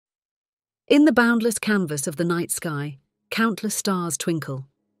In the boundless canvas of the night sky, countless stars twinkle,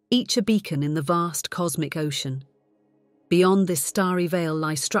 each a beacon in the vast cosmic ocean. Beyond this starry veil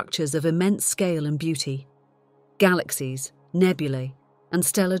lie structures of immense scale and beauty. Galaxies, nebulae, and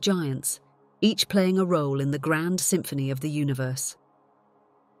stellar giants, each playing a role in the grand symphony of the universe.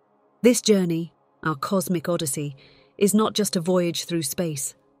 This journey, our cosmic odyssey, is not just a voyage through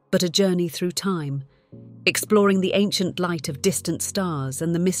space, but a journey through time, exploring the ancient light of distant stars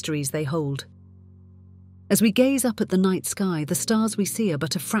and the mysteries they hold. As we gaze up at the night sky, the stars we see are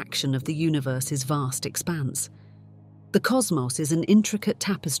but a fraction of the universe's vast expanse. The cosmos is an intricate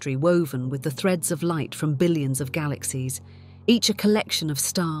tapestry woven with the threads of light from billions of galaxies, each a collection of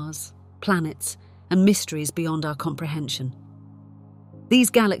stars, planets, and mysteries beyond our comprehension.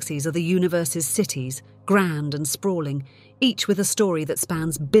 These galaxies are the universe's cities, grand and sprawling, each with a story that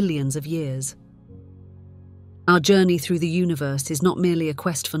spans billions of years. Our journey through the universe is not merely a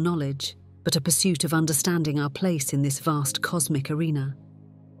quest for knowledge, but a pursuit of understanding our place in this vast cosmic arena.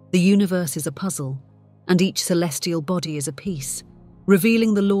 The universe is a puzzle, and each celestial body is a piece,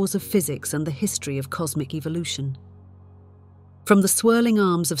 revealing the laws of physics and the history of cosmic evolution. From the swirling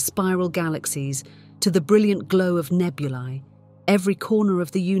arms of spiral galaxies to the brilliant glow of nebulae, every corner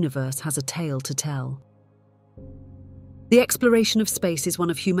of the universe has a tale to tell. The exploration of space is one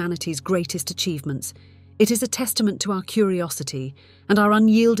of humanity's greatest achievements. It is a testament to our curiosity and our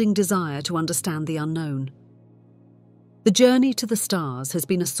unyielding desire to understand the unknown. The journey to the stars has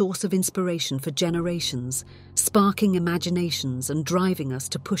been a source of inspiration for generations, sparking imaginations and driving us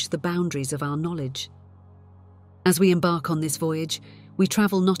to push the boundaries of our knowledge. As we embark on this voyage, we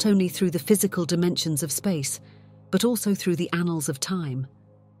travel not only through the physical dimensions of space, but also through the annals of time.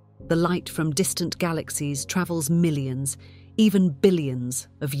 The light from distant galaxies travels millions, even billions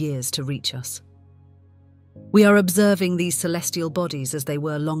of years to reach us. We are observing these celestial bodies as they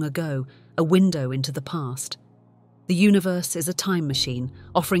were long ago, a window into the past. The universe is a time machine,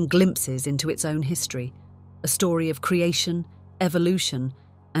 offering glimpses into its own history, a story of creation, evolution,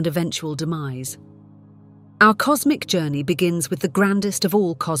 and eventual demise. Our cosmic journey begins with the grandest of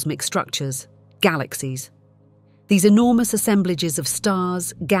all cosmic structures, galaxies. These enormous assemblages of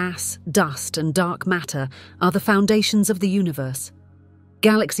stars, gas, dust, and dark matter are the foundations of the universe.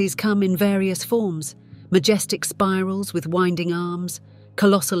 Galaxies come in various forms: majestic spirals with winding arms,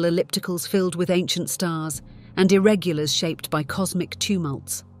 colossal ellipticals filled with ancient stars, and irregulars shaped by cosmic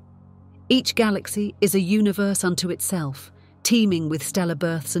tumults. Each galaxy is a universe unto itself, teeming with stellar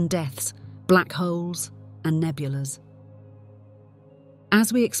births and deaths, black holes, and nebulas.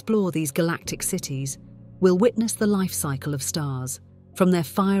 As we explore these galactic cities, we'll witness the life cycle of stars, from their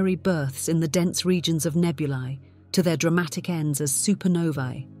fiery births in the dense regions of nebulae to their dramatic ends as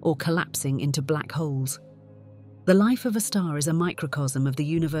supernovae or collapsing into black holes. The life of a star is a microcosm of the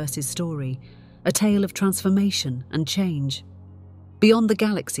universe's story, a tale of transformation and change. Beyond the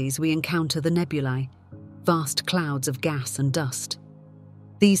galaxies, we encounter the nebulae, vast clouds of gas and dust.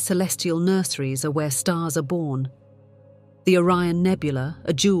 These celestial nurseries are where stars are born. The Orion Nebula,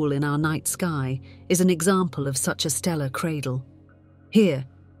 a jewel in our night sky, is an example of such a stellar cradle. Here,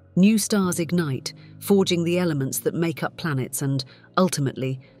 new stars ignite, forging the elements that make up planets and,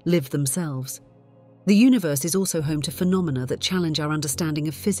 ultimately, live themselves. The universe is also home to phenomena that challenge our understanding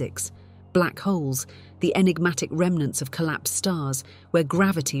of physics: black holes, the enigmatic remnants of collapsed stars where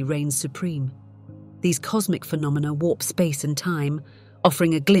gravity reigns supreme. These cosmic phenomena warp space and time,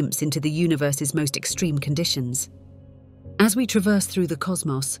 offering a glimpse into the universe's most extreme conditions. As we traverse through the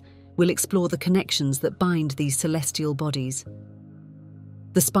cosmos, we'll explore the connections that bind these celestial bodies.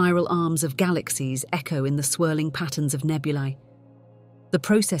 The spiral arms of galaxies echo in the swirling patterns of nebulae. The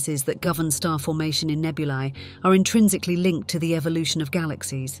processes that govern star formation in nebulae are intrinsically linked to the evolution of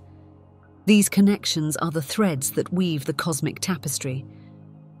galaxies. These connections are the threads that weave the cosmic tapestry.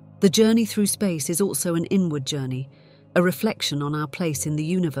 The journey through space is also an inward journey, a reflection on our place in the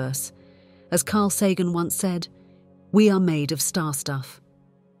universe. As Carl Sagan once said, "We are made of star stuff."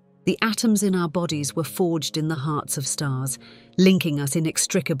 The atoms in our bodies were forged in the hearts of stars, linking us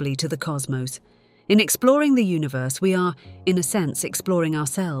inextricably to the cosmos. In exploring the universe, we are, in a sense, exploring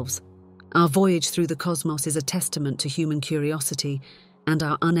ourselves. Our voyage through the cosmos is a testament to human curiosity and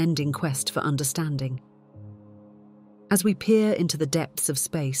our unending quest for understanding. As we peer into the depths of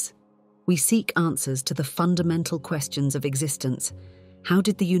space, we seek answers to the fundamental questions of existence. How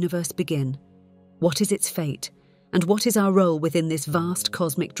did the universe begin? What is its fate? And what is our role within this vast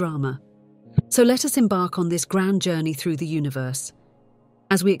cosmic drama? So let us embark on this grand journey through the universe.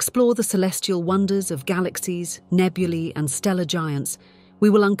 As we explore the celestial wonders of galaxies, nebulae, and stellar giants, we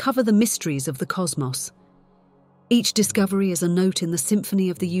will uncover the mysteries of the cosmos. Each discovery is a note in the symphony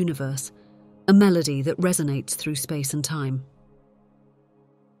of the universe, a melody that resonates through space and time.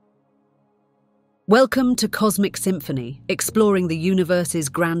 Welcome to Cosmic Symphony, exploring the universe's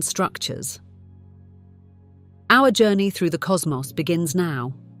grand structures. Our journey through the cosmos begins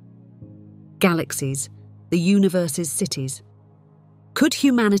now. Galaxies, the universe's cities. Could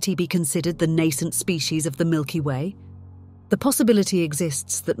humanity be considered the nascent species of the Milky Way? The possibility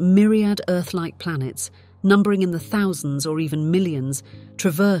exists that myriad Earth-like planets, numbering in the thousands or even millions,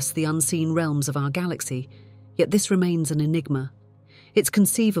 traverse the unseen realms of our galaxy, yet this remains an enigma. It's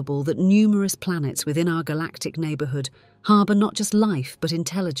conceivable that numerous planets within our galactic neighbourhood harbour not just life but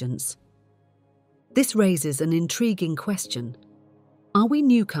intelligence. This raises an intriguing question. Are we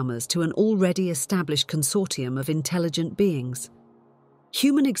newcomers to an already established consortium of intelligent beings?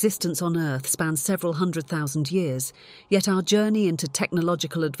 Human existence on Earth spans several 100,000 years, yet our journey into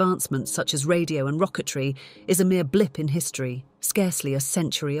technological advancements such as radio and rocketry is a mere blip in history, scarcely a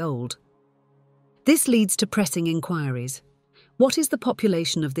century old. This leads to pressing inquiries. What is the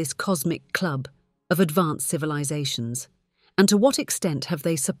population of this cosmic club of advanced civilizations, and to what extent have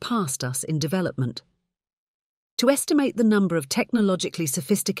they surpassed us in development? To estimate the number of technologically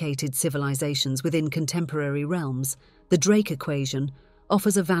sophisticated civilizations within contemporary realms, the Drake equation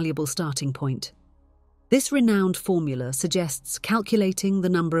offers a valuable starting point. This renowned formula suggests calculating the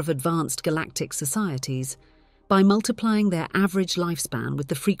number of advanced galactic societies by multiplying their average lifespan with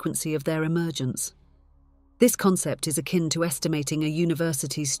the frequency of their emergence. This concept is akin to estimating a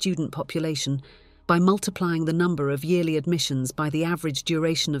university's student population by multiplying the number of yearly admissions by the average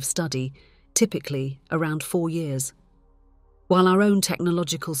duration of study, typically around 4 years. While our own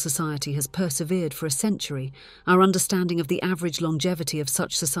technological society has persevered for a century, our understanding of the average longevity of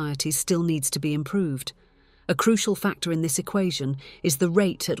such societies still needs to be improved. A crucial factor in this equation is the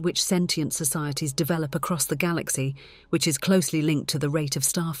rate at which sentient societies develop across the galaxy, which is closely linked to the rate of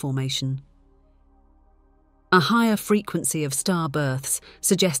star formation. A higher frequency of star births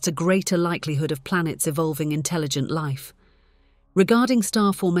suggests a greater likelihood of planets evolving intelligent life. Regarding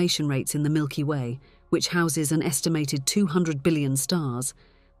star formation rates in the Milky Way, which houses an estimated 200 billion stars,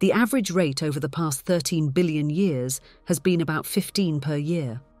 the average rate over the past 13 billion years has been about 15 per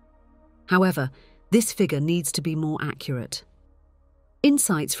year. However, this figure needs to be more accurate.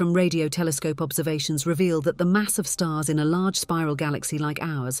 Insights from radio telescope observations reveal that the mass of stars in a large spiral galaxy like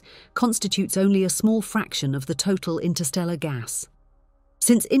ours constitutes only a small fraction of the total interstellar gas.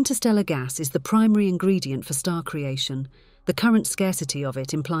 Since interstellar gas is the primary ingredient for star creation, the current scarcity of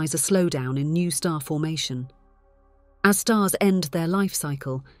it implies a slowdown in new star formation. As stars end their life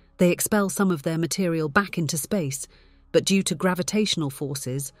cycle, they expel some of their material back into space, but due to gravitational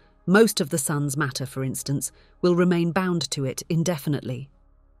forces, most of the sun's matter, for instance, will remain bound to it indefinitely.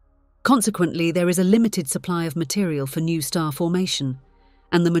 Consequently, there is a limited supply of material for new star formation,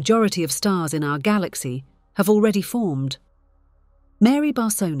 and the majority of stars in our galaxy have already formed. Mary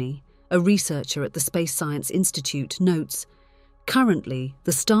Barsoni, a researcher at the Space Science Institute, notes, currently,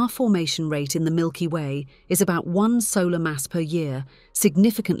 the star formation rate in the Milky Way is about 1 solar mass per year,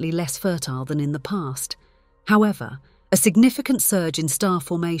 significantly less fertile than in the past. However, a significant surge in star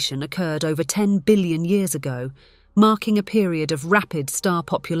formation occurred over 10 billion years ago, marking a period of rapid star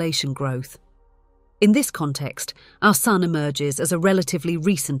population growth. In this context, our Sun emerges as a relatively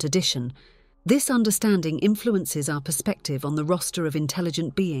recent addition. This understanding influences our perspective on the roster of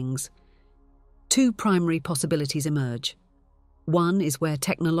intelligent beings. 2 primary possibilities emerge. One is where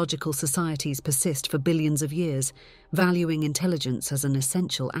technological societies persist for billions of years, valuing intelligence as an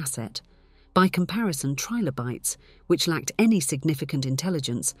essential asset. By comparison, trilobites, which lacked any significant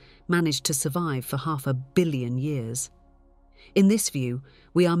intelligence, managed to survive for 500 million years. In this view,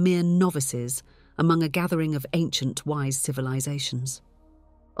 we are mere novices among a gathering of ancient, wise civilizations.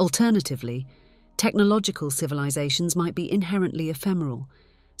 Alternatively, technological civilizations might be inherently ephemeral,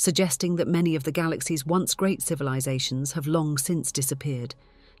 suggesting that many of the galaxy's once great civilizations have long since disappeared,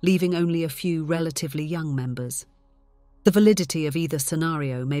 leaving only a few relatively young members. The validity of either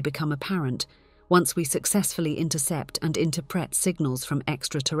scenario may become apparent once we successfully intercept and interpret signals from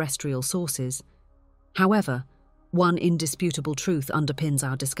extraterrestrial sources. However, one indisputable truth underpins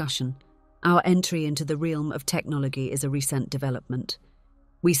our discussion. Our entry into the realm of technology is a recent development.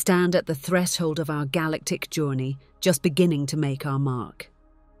 We stand at the threshold of our galactic journey, just beginning to make our mark.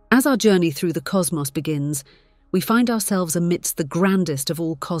 As our journey through the cosmos begins, we find ourselves amidst the grandest of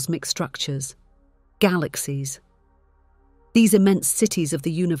all cosmic structures, galaxies. These immense cities of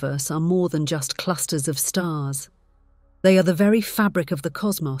the universe are more than just clusters of stars. They are the very fabric of the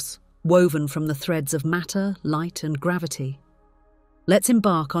cosmos, woven from the threads of matter, light, and gravity. Let's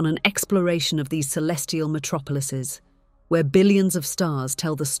embark on an exploration of these celestial metropolises. where billions of stars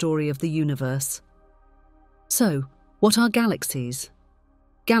tell the story of the universe. So, what are galaxies?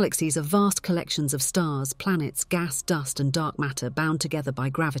 Galaxies are vast collections of stars, planets, gas, dust, and dark matter bound together by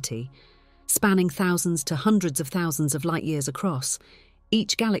gravity, spanning thousands to hundreds of thousands of light years across.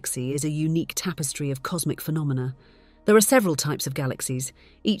 Each galaxy is a unique tapestry of cosmic phenomena. There are several types of galaxies,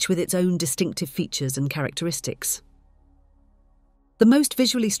 each with its own distinctive features and characteristics. The most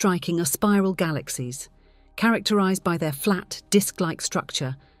visually striking are spiral galaxies, characterized by their flat, disc-like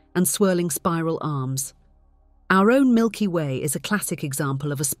structure and swirling spiral arms. Our own Milky Way is a classic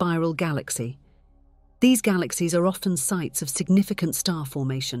example of a spiral galaxy. These galaxies are often sites of significant star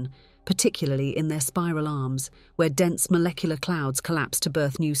formation, particularly in their spiral arms, where dense molecular clouds collapse to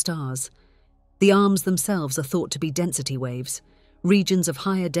birth new stars. The arms themselves are thought to be density waves, regions of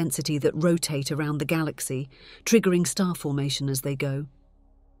higher density that rotate around the galaxy, triggering star formation as they go.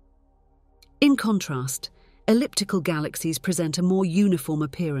 In contrast, elliptical galaxies present a more uniform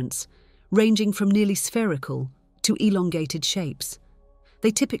appearance, ranging from nearly spherical to elongated shapes.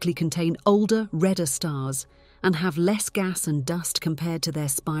 They typically contain older, redder stars and have less gas and dust compared to their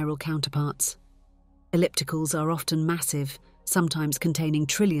spiral counterparts. Ellipticals are often massive, sometimes containing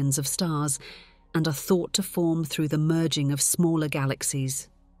trillions of stars, and are thought to form through the merging of smaller galaxies.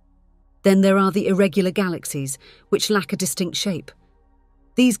 Then there are the irregular galaxies, which lack a distinct shape.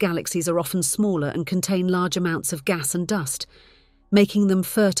 These galaxies are often smaller and contain large amounts of gas and dust, making them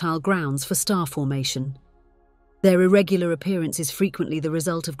fertile grounds for star formation. Their irregular appearance is frequently the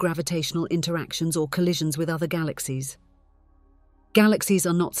result of gravitational interactions or collisions with other galaxies. Galaxies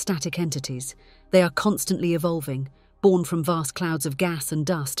are not static entities. They are constantly evolving. Born from vast clouds of gas and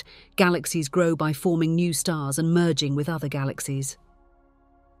dust, galaxies grow by forming new stars and merging with other galaxies.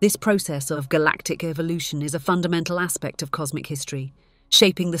 This process of galactic evolution is a fundamental aspect of cosmic history,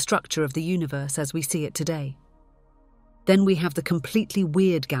 shaping the structure of the universe as we see it today. Then we have the completely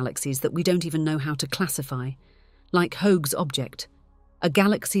weird galaxies that we don't even know how to classify, like Hoag's object, a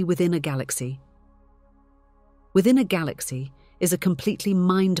galaxy within a galaxy. Within a galaxy is a completely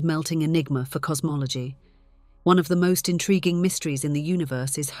mind-melting enigma for cosmology. One of the most intriguing mysteries in the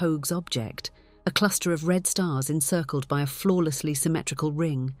universe is Hoag's object, a cluster of red stars encircled by a flawlessly symmetrical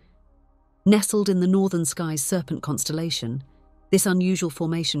ring. Nestled in the northern sky's Serpent constellation, this unusual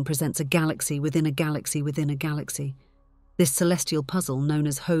formation presents a galaxy within a galaxy within a galaxy. This celestial puzzle, known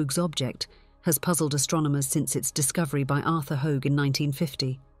as Hoag's object, has puzzled astronomers since its discovery by Arthur Hoag in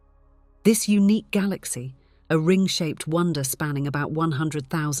 1950. This unique galaxy, a ring-shaped wonder spanning about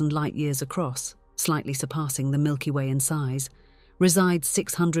 100,000 light-years across, slightly surpassing the Milky Way in size, resides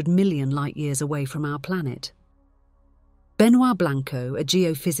 600 million light-years away from our planet. Benoit Blanco, a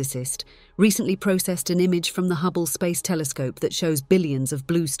geophysicist, recently processed an image from the Hubble Space Telescope that shows billions of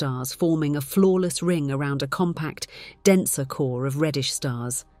blue stars forming a flawless ring around a compact, denser core of reddish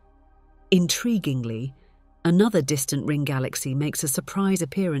stars. Intriguingly, another distant ring galaxy makes a surprise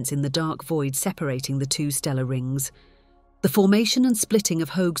appearance in the dark void separating the two stellar rings. The formation and splitting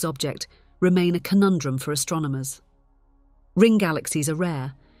of Hoag's object remain a conundrum for astronomers. Ring galaxies are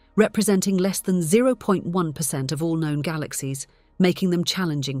rare, representing less than 0.1% of all known galaxies, making them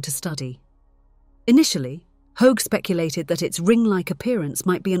challenging to study. Initially, Hoag speculated that its ring-like appearance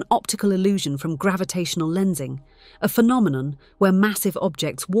might be an optical illusion from gravitational lensing, a phenomenon where massive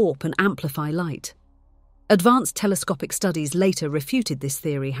objects warp and amplify light. Advanced telescopic studies later refuted this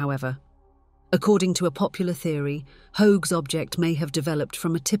theory, however. According to a popular theory, Hoag's object may have developed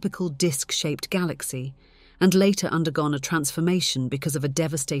from a typical disc-shaped galaxy and later undergone a transformation because of a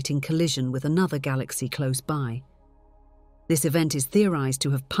devastating collision with another galaxy close by. This event is theorized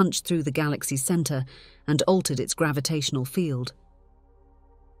to have punched through the galaxy's center and altered its gravitational field.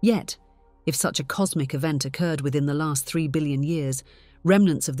 Yet, if such a cosmic event occurred within the last 3 billion years,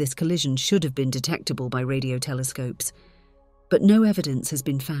 remnants of this collision should have been detectable by radio telescopes. But no evidence has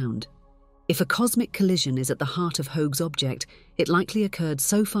been found. If a cosmic collision is at the heart of Hoag's object, it likely occurred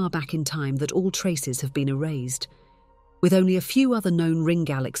so far back in time that all traces have been erased. With only a few other known ring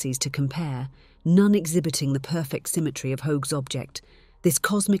galaxies to compare, none exhibiting the perfect symmetry of Hoag's object, this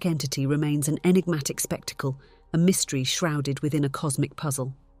cosmic entity remains an enigmatic spectacle, a mystery shrouded within a cosmic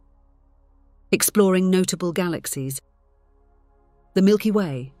puzzle. Exploring notable galaxies. The Milky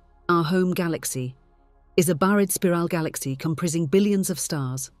Way, our home galaxy, is a barred spiral galaxy comprising billions of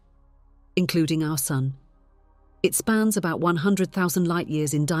stars, including our Sun. It spans about 100,000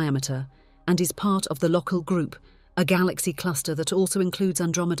 light-years in diameter and is part of the Local Group, a galaxy cluster that also includes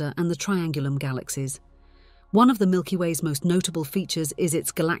Andromeda and the Triangulum galaxies. One of the Milky Way's most notable features is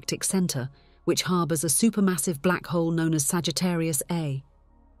its galactic center, which harbors a supermassive black hole known as Sagittarius A.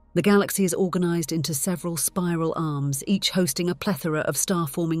 The galaxy is organized into several spiral arms, each hosting a plethora of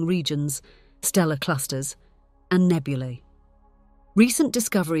star-forming regions, stellar clusters, and nebulae. Recent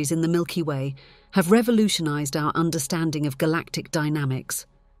discoveries in the Milky Way have revolutionized our understanding of galactic dynamics.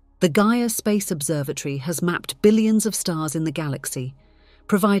 The Gaia Space Observatory has mapped billions of stars in the galaxy,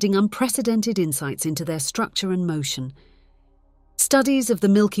 providing unprecedented insights into their structure and motion. Studies of the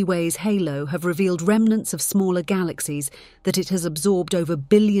Milky Way's halo have revealed remnants of smaller galaxies that it has absorbed over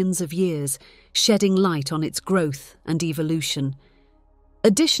billions of years, shedding light on its growth and evolution.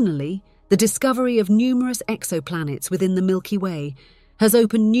 Additionally, the discovery of numerous exoplanets within the Milky Way has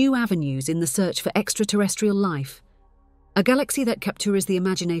opened new avenues in the search for extraterrestrial life. A galaxy that captures the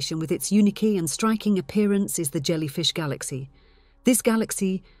imagination with its unique and striking appearance is the Jellyfish Galaxy. This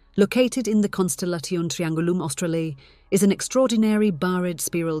galaxy, located in the constellation Triangulum Australe, is an extraordinary barred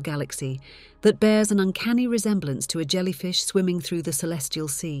spiral galaxy that bears an uncanny resemblance to a jellyfish swimming through the celestial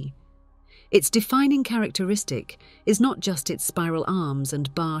sea. Its defining characteristic is not just its spiral arms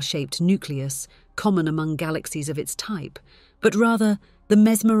and bar-shaped nucleus, common among galaxies of its type, but rather the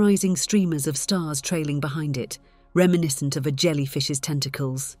mesmerizing streamers of stars trailing behind it, reminiscent of a jellyfish's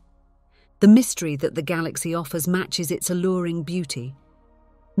tentacles. The mystery that the galaxy offers matches its alluring beauty.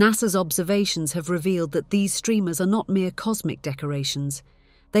 NASA's observations have revealed that these streamers are not mere cosmic decorations.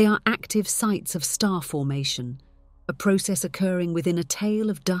 They are active sites of star formation, a process occurring within a tail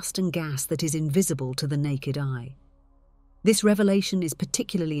of dust and gas that is invisible to the naked eye. This revelation is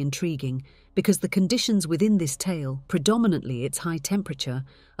particularly intriguing because the conditions within this tail, predominantly its high temperature,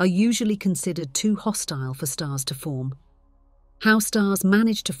 are usually considered too hostile for stars to form. How stars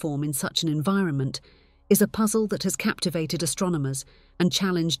manage to form in such an environment is a puzzle that has captivated astronomers and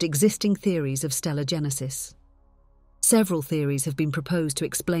challenged existing theories of stellar genesis. Several theories have been proposed to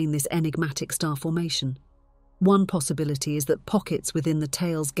explain this enigmatic star formation. One possibility is that pockets within the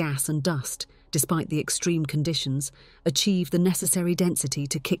tail's gas and dust, despite the extreme conditions, achieve the necessary density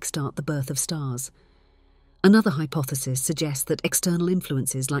to kickstart the birth of stars. Another hypothesis suggests that external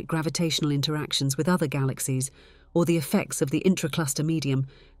influences like gravitational interactions with other galaxies or the effects of the intracluster medium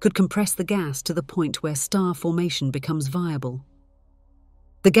could compress the gas to the point where star formation becomes viable.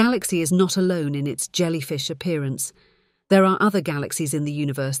 The galaxy is not alone in its jellyfish appearance. There are other galaxies in the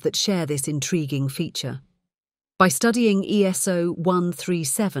universe that share this intriguing feature. By studying ESO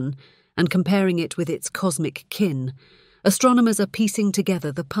 137 and comparing it with its cosmic kin, astronomers are piecing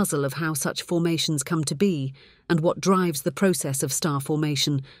together the puzzle of how such formations come to be and what drives the process of star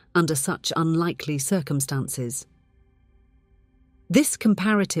formation under such unlikely circumstances. This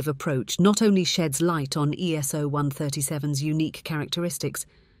comparative approach not only sheds light on ESO 137's unique characteristics,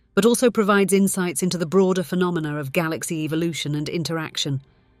 but also provides insights into the broader phenomena of galaxy evolution and interaction.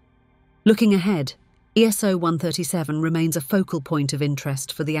 Looking ahead, ESO 137 remains a focal point of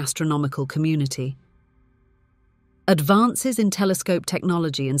interest for the astronomical community. Advances in telescope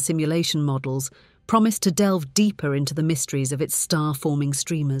technology and simulation models promise to delve deeper into the mysteries of its star-forming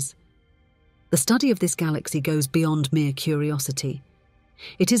streamers. The study of this galaxy goes beyond mere curiosity.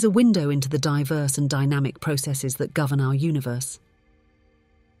 It is a window into the diverse and dynamic processes that govern our universe.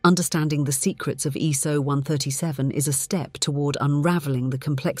 Understanding the secrets of ESO 137 is a step toward unraveling the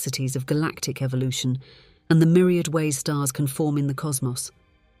complexities of galactic evolution and the myriad ways stars can form in the cosmos.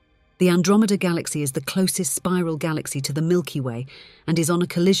 The Andromeda Galaxy is the closest spiral galaxy to the Milky Way and is on a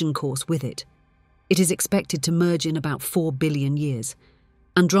collision course with it. It is expected to merge in about 4 billion years.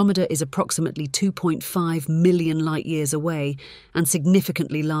 Andromeda is approximately 2.5 million light-years away and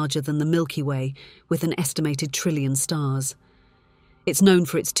significantly larger than the Milky Way, with an estimated trillion stars. It's known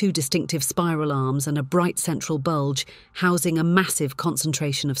for its 2 distinctive spiral arms and a bright central bulge housing a massive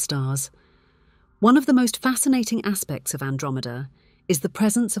concentration of stars. One of the most fascinating aspects of Andromeda is the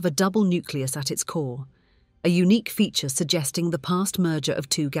presence of a double nucleus at its core, a unique feature suggesting the past merger of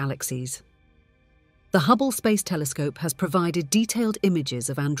 2 galaxies. The Hubble Space Telescope has provided detailed images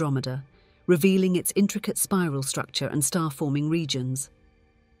of Andromeda, revealing its intricate spiral structure and star-forming regions.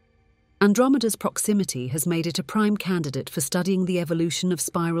 Andromeda's proximity has made it a prime candidate for studying the evolution of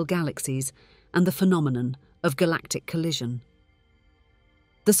spiral galaxies and the phenomenon of galactic collision.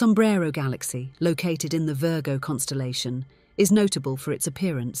 The Sombrero Galaxy, located in the Virgo constellation, is notable for its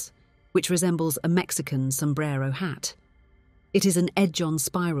appearance, which resembles a Mexican sombrero hat. It is an edge-on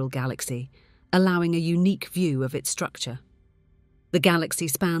spiral galaxy, allowing a unique view of its structure. The galaxy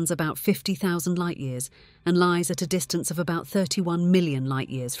spans about 50,000 light-years and lies at a distance of about 31 million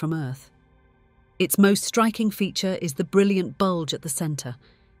light-years from Earth. Its most striking feature is the brilliant bulge at the centre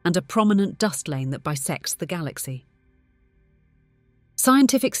and a prominent dust lane that bisects the galaxy.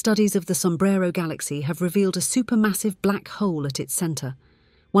 Scientific studies of the Sombrero Galaxy have revealed a supermassive black hole at its centre,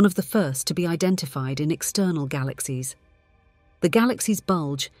 one of the first to be identified in external galaxies. The galaxy's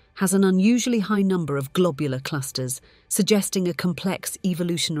bulge has an unusually high number of globular clusters, suggesting a complex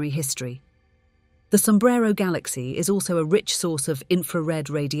evolutionary history. The Sombrero Galaxy is also a rich source of infrared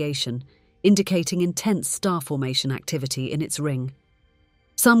radiation, indicating intense star formation activity in its ring.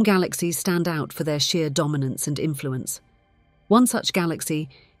 Some galaxies stand out for their sheer dominance and influence. One such galaxy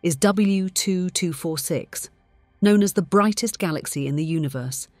is W2246, known as the brightest galaxy in the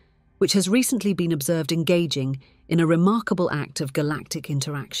universe, which has recently been observed engaging in a remarkable act of galactic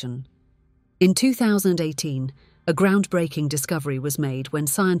interaction. In 2018, a groundbreaking discovery was made when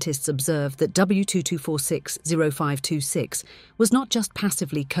scientists observed that W2246-0526 was not just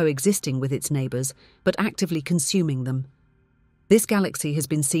passively coexisting with its neighbours, but actively consuming them. This galaxy has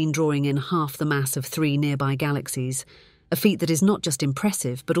been seen drawing in half the mass of 3 nearby galaxies, a feat that is not just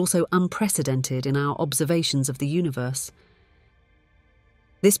impressive but also unprecedented in our observations of the universe.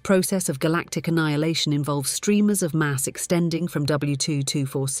 This process of galactic annihilation involves streamers of mass extending from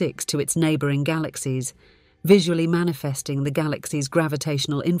W2246 to its neighbouring galaxies, visually manifesting the galaxy's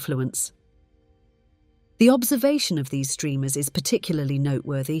gravitational influence. The observation of these streamers is particularly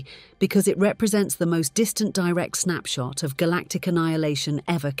noteworthy because it represents the most distant direct snapshot of galactic annihilation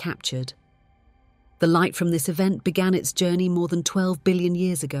ever captured. The light from this event began its journey more than 12 billion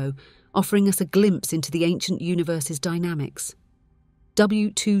years ago, offering us a glimpse into the ancient universe's dynamics.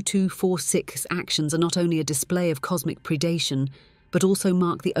 W2246 actions are not only a display of cosmic predation, but also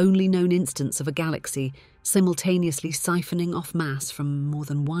mark the only known instance of a galaxy simultaneously siphoning off mass from more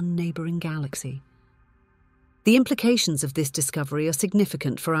than one neighbouring galaxy. The implications of this discovery are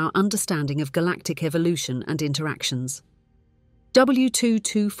significant for our understanding of galactic evolution and interactions.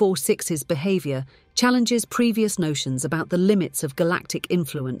 W2246's behaviour challenges previous notions about the limits of galactic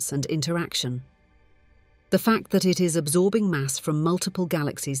influence and interaction. The fact that it is absorbing mass from multiple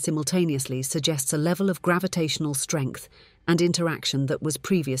galaxies simultaneously suggests a level of gravitational strength and interaction that was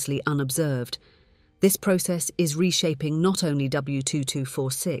previously unobserved. This process is reshaping not only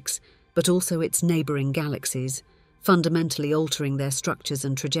W2246, but also its neighbouring galaxies, fundamentally altering their structures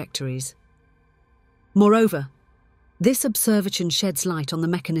and trajectories. Moreover, this observation sheds light on the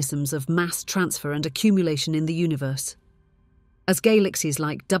mechanisms of mass transfer and accumulation in the universe. As galaxies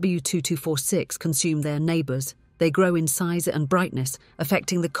like W2246 consume their neighbours, they grow in size and brightness,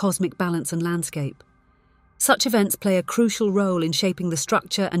 affecting the cosmic balance and landscape. Such events play a crucial role in shaping the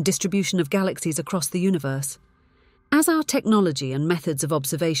structure and distribution of galaxies across the universe. As our technology and methods of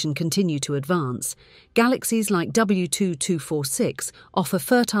observation continue to advance, galaxies like W2246 offer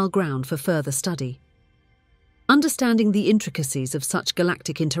fertile ground for further study. Understanding the intricacies of such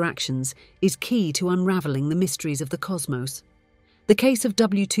galactic interactions is key to unravelling the mysteries of the cosmos. The case of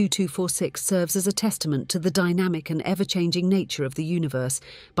W2246 serves as a testament to the dynamic and ever-changing nature of the universe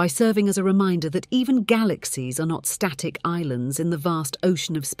by serving as a reminder that even galaxies are not static islands in the vast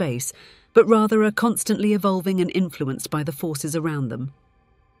ocean of space, but rather are constantly evolving and influenced by the forces around them.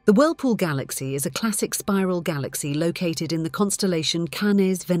 The Whirlpool Galaxy is a classic spiral galaxy located in the constellation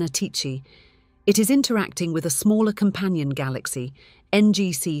Canes Venatici. It is interacting with a smaller companion galaxy,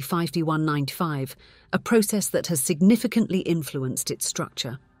 NGC 5195, a process that has significantly influenced its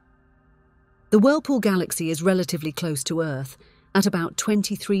structure. The Whirlpool Galaxy is relatively close to Earth, at about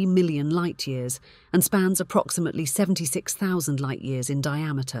 23 million light-years, and spans approximately 76,000 light-years in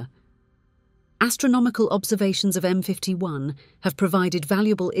diameter. Astronomical observations of M51 have provided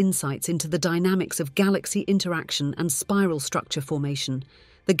valuable insights into the dynamics of galaxy interaction and spiral structure formation.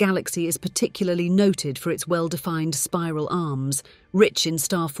 The galaxy is particularly noted for its well-defined spiral arms, rich in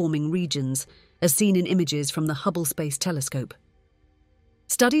star-forming regions, as seen in images from the Hubble Space Telescope.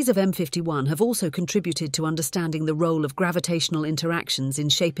 Studies of M51 have also contributed to understanding the role of gravitational interactions in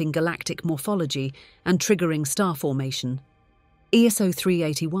shaping galactic morphology and triggering star formation. ESO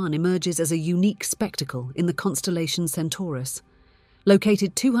 381 emerges as a unique spectacle in the constellation Centaurus.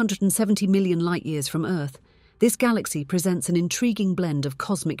 Located 270 million light-years from Earth, this galaxy presents an intriguing blend of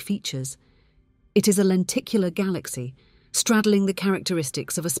cosmic features. It is a lenticular galaxy, straddling the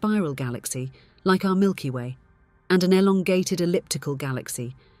characteristics of a spiral galaxy, like our Milky Way, and an elongated elliptical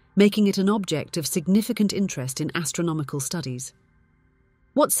galaxy, making it an object of significant interest in astronomical studies.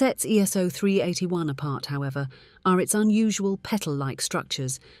 What sets ESO 381 apart, however, are its unusual petal-like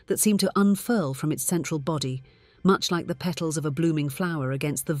structures that seem to unfurl from its central body, much like the petals of a blooming flower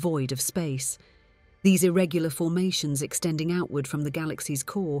against the void of space. These irregular formations extending outward from the galaxy's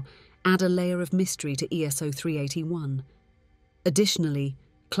core add a layer of mystery to ESO 381. Additionally,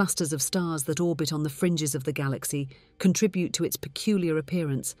 clusters of stars that orbit on the fringes of the galaxy contribute to its peculiar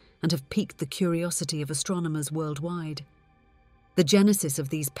appearance and have piqued the curiosity of astronomers worldwide. The The genesis of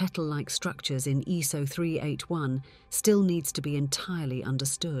these petal-like structures in ESO 381 still needs to be entirely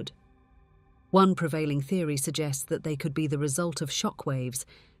understood. One prevailing theory suggests that they could be the result of shock waves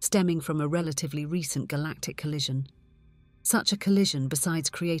stemming from a relatively recent galactic collision. Such a collision, besides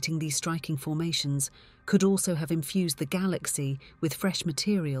creating these striking formations, could also have infused the galaxy with fresh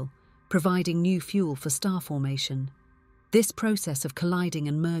material, providing new fuel for star formation. This process of colliding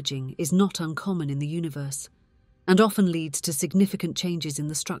and merging is not uncommon in the universe, and often leads to significant changes in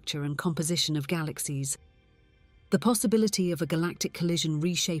the structure and composition of galaxies. The possibility of a galactic collision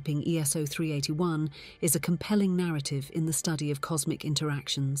reshaping ESO 381 is a compelling narrative in the study of cosmic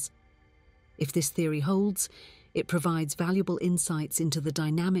interactions. If this theory holds, it provides valuable insights into the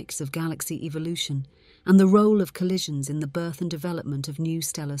dynamics of galaxy evolution and the role of collisions in the birth and development of new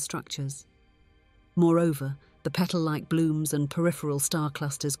stellar structures. Moreover, the petal-like blooms and peripheral star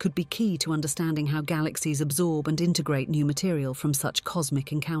clusters could be key to understanding how galaxies absorb and integrate new material from such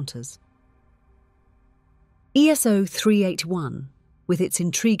cosmic encounters. ESO 381, with its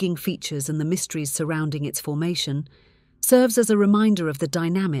intriguing features and the mysteries surrounding its formation, serves as a reminder of the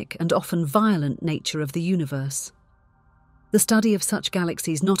dynamic and often violent nature of the universe. The study of such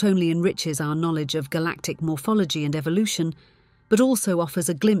galaxies not only enriches our knowledge of galactic morphology and evolution, but also offers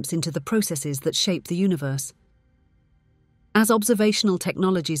a glimpse into the processes that shape the universe. As observational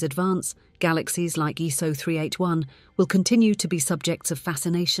technologies advance, galaxies like ESO 381 will continue to be subjects of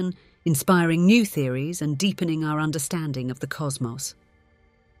fascination, inspiring new theories and deepening our understanding of the cosmos.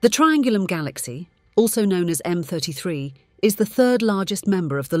 The Triangulum Galaxy, also known as M33, is the third largest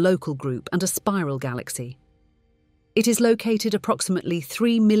member of the Local Group and a spiral galaxy. It is located approximately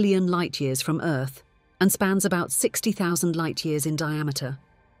 3 million light-years from Earth and spans about 60,000 light-years in diameter.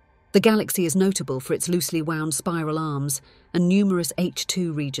 The galaxy is notable for its loosely wound spiral arms and numerous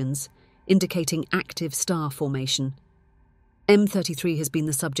H2 regions, indicating active star formation. M33 has been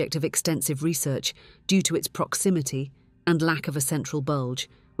the subject of extensive research due to its proximity and lack of a central bulge,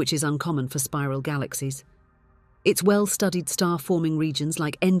 which is uncommon for spiral galaxies. Its well-studied star-forming regions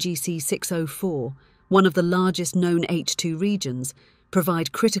like NGC 604, one of the largest known H2 regions,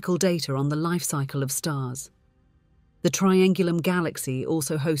 provide critical data on the life cycle of stars. The Triangulum Galaxy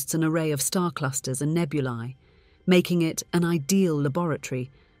also hosts an array of star clusters and nebulae, making it an ideal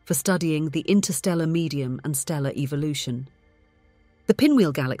laboratory for studying the interstellar medium and stellar evolution. The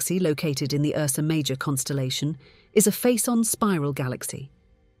Pinwheel Galaxy, located in the Ursa Major constellation, is a face-on spiral galaxy.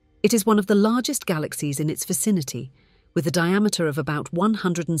 It is one of the largest galaxies in its vicinity, with a diameter of about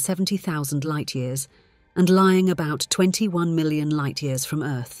 170,000 light-years and lying about 21 million light-years from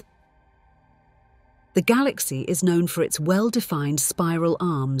Earth. The galaxy is known for its well-defined spiral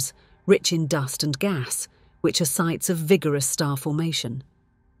arms, rich in dust and gas, which are sites of vigorous star formation.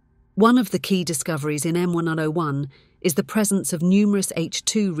 One of the key discoveries in M1101 is the presence of numerous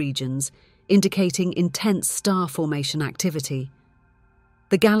H2 regions, indicating intense star formation activity.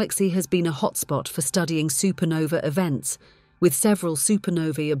 The galaxy has been a hotspot for studying supernova events, with several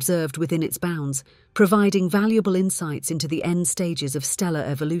supernovae observed within its bounds, providing valuable insights into the end stages of stellar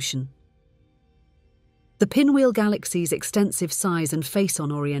evolution. The Pinwheel Galaxy's extensive size and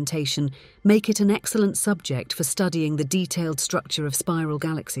face-on orientation make it an excellent subject for studying the detailed structure of spiral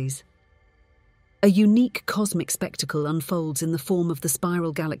galaxies. A unique cosmic spectacle unfolds in the form of the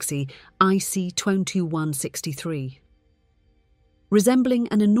spiral galaxy IC 2163. Resembling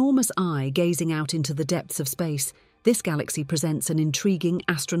an enormous eye gazing out into the depths of space, this galaxy presents an intriguing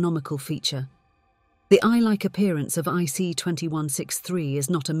astronomical feature. The eye-like appearance of IC 2163 is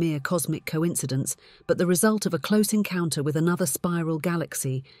not a mere cosmic coincidence, but the result of a close encounter with another spiral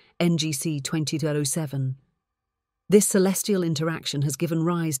galaxy, NGC 2007. This celestial interaction has given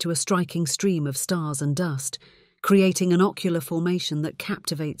rise to a striking stream of stars and dust, creating an ocular formation that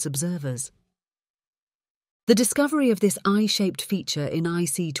captivates observers. The discovery of this eye-shaped feature in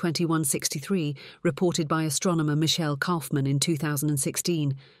IC 2163, reported by astronomer Michelle Kaufman in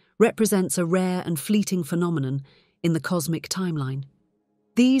 2016, represents a rare and fleeting phenomenon in the cosmic timeline.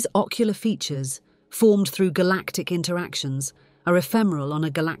 These ocular features, formed through galactic interactions, are ephemeral on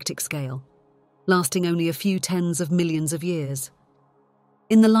a galactic scale, lasting only a few tens of millions of years.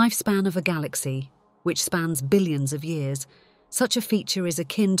 In the lifespan of a galaxy, which spans billions of years, such a feature is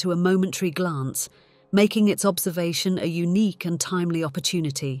akin to a momentary glance, making its observation a unique and timely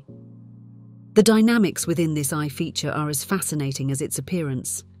opportunity. The dynamics within this eye feature are as fascinating as its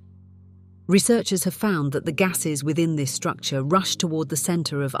appearance. Researchers have found that the gases within this structure rush toward the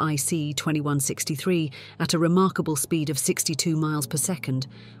center of IC 2163 at a remarkable speed of 62 miles per second,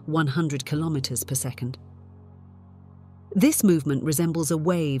 100 kilometers per second. This movement resembles a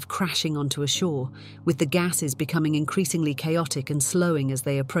wave crashing onto a shore, with the gases becoming increasingly chaotic and slowing as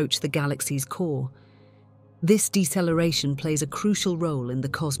they approach the galaxy's core. This deceleration plays a crucial role in the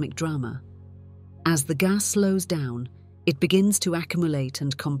cosmic drama. As the gas slows down, it begins to accumulate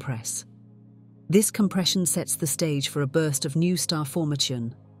and compress. This compression sets the stage for a burst of new star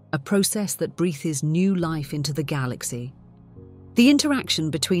formation, a process that breathes new life into the galaxy. The interaction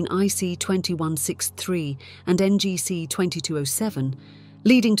between IC 2163 and NGC 2207,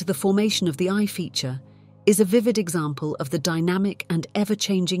 leading to the formation of the I feature, is a vivid example of the dynamic and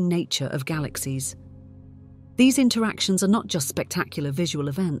ever-changing nature of galaxies. These interactions are not just spectacular visual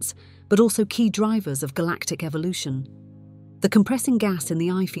events, but also key drivers of galactic evolution. The compressing gas in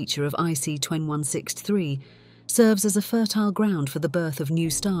the I feature of IC 2163 serves as a fertile ground for the birth of new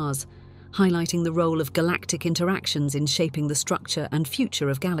stars, highlighting the role of galactic interactions in shaping the structure and future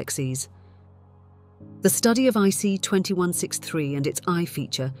of galaxies. The study of IC 2163 and its I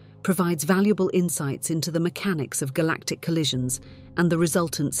feature provides valuable insights into the mechanics of galactic collisions and the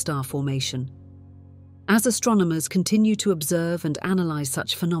resultant star formation. As astronomers continue to observe and analyze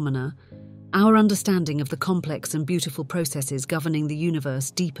such phenomena, our understanding of the complex and beautiful processes governing the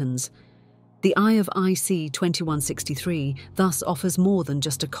universe deepens. The eye of IC 2163 thus offers more than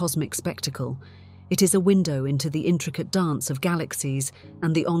just a cosmic spectacle. It is a window into the intricate dance of galaxies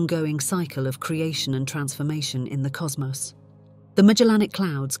and the ongoing cycle of creation and transformation in the cosmos. The Magellanic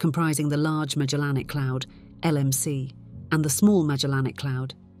Clouds, comprising the Large Magellanic Cloud, LMC, and the Small Magellanic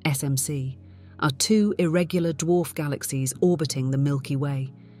Cloud, SMC, are two irregular dwarf galaxies orbiting the Milky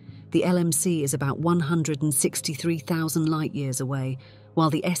Way. The LMC is about 163,000 light-years away, while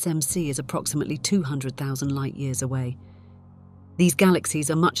the SMC is approximately 200,000 light-years away. These galaxies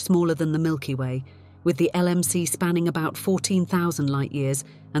are much smaller than the Milky Way, with the LMC spanning about 14,000 light-years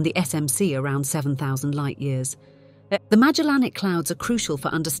and the SMC around 7,000 light-years. The Magellanic Clouds are crucial for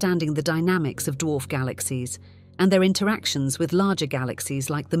understanding the dynamics of dwarf galaxies and their interactions with larger galaxies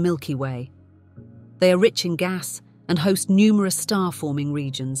like the Milky Way. They are rich in gas and host numerous star-forming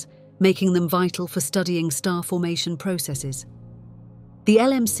regions, making them vital for studying star formation processes. The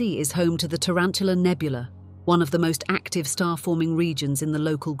LMC is home to the Tarantula Nebula, one of the most active star-forming regions in the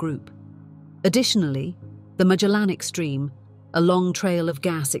local group. Additionally, the Magellanic Stream, a long trail of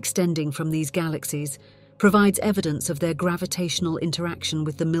gas extending from these galaxies, provides evidence of their gravitational interaction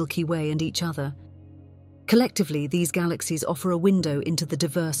with the Milky Way and each other. Collectively, these galaxies offer a window into the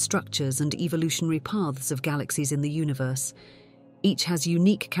diverse structures and evolutionary paths of galaxies in the universe. Each has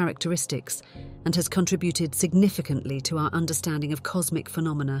unique characteristics and has contributed significantly to our understanding of cosmic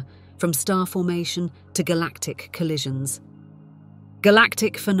phenomena, from star formation to galactic collisions.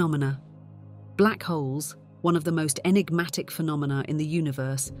 Galactic phenomena. Black holes, one of the most enigmatic phenomena in the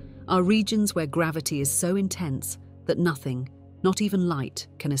universe, are regions where gravity is so intense that nothing, not even light,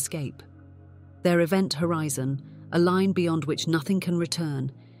 can escape. Their event horizon, a line beyond which nothing can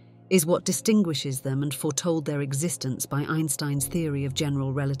return, is what distinguishes them and foretold their existence by Einstein's theory of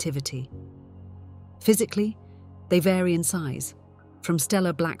general relativity. Physically, they vary in size, from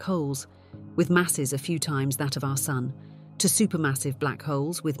stellar black holes, with masses a few times that of our Sun, to supermassive black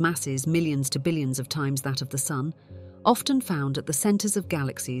holes with masses millions to billions of times that of the Sun, often found at the centers of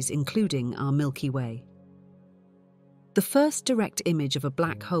galaxies, including our Milky Way. The first direct image of a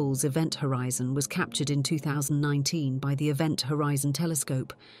black hole's event horizon was captured in 2019 by the Event Horizon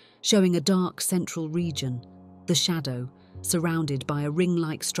Telescope, showing a dark central region, the shadow, surrounded by a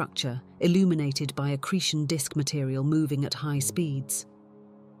ring-like structure illuminated by accretion disk material moving at high speeds.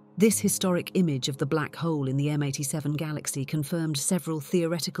 This historic image of the black hole in the M87 galaxy confirmed several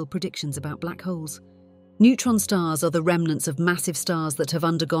theoretical predictions about black holes. Neutron stars are the remnants of massive stars that have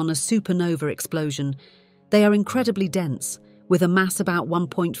undergone a supernova explosion. They are incredibly dense, with a mass about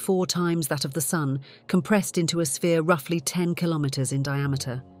 1.4 times that of the Sun, compressed into a sphere roughly 10 kilometers in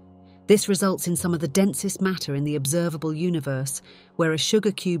diameter. This results in some of the densest matter in the observable universe, where a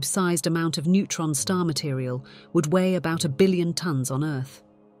sugar cube-sized amount of neutron star material would weigh about 1 billion tons on Earth.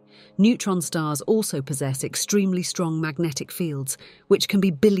 Neutron stars also possess extremely strong magnetic fields, which can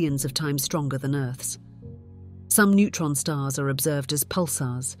be billions of times stronger than Earth's. Some neutron stars are observed as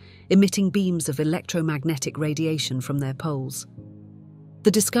pulsars, emitting beams of electromagnetic radiation from their poles.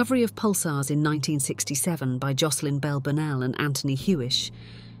 The discovery of pulsars in 1967 by Jocelyn Bell Burnell and Anthony Hewish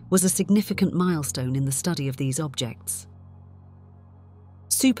was a significant milestone in the study of these objects.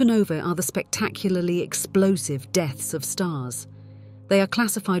 Supernovae are the spectacularly explosive deaths of stars. They are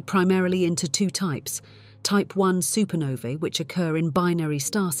classified primarily into two types: Type 1 supernovae, which occur in binary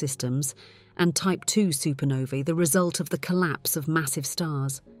star systems, and Type 2 supernovae, the result of the collapse of massive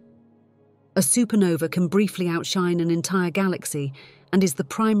stars. A supernova can briefly outshine an entire galaxy and is the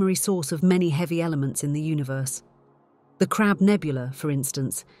primary source of many heavy elements in the universe. The Crab Nebula, for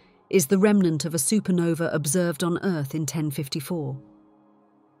instance, is the remnant of a supernova observed on Earth in 1054.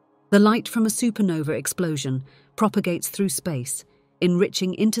 The light from a supernova explosion propagates through space,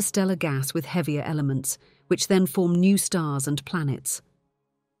 enriching interstellar gas with heavier elements, which then form new stars and planets.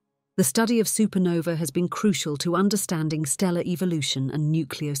 The study of supernova has been crucial to understanding stellar evolution and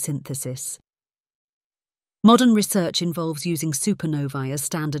nucleosynthesis. Modern research involves using supernovae as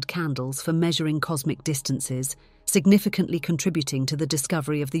standard candles for measuring cosmic distances, significantly contributing to the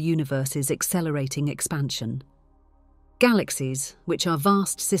discovery of the universe's accelerating expansion. Galaxies, which are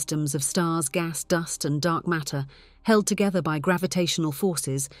vast systems of stars, gas, dust, and dark matter held together by gravitational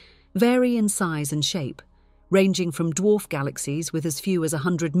forces, vary in size and shape, ranging from dwarf galaxies with as few as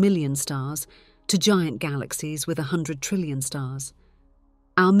 100 million stars to giant galaxies with 100 trillion stars.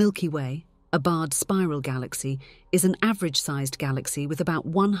 Our Milky Way, a barred spiral galaxy, is an average-sized galaxy with about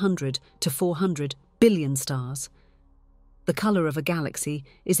 100 to 400 billion stars. The colour of a galaxy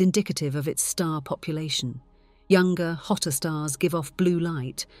is indicative of its star population. Younger, hotter stars give off blue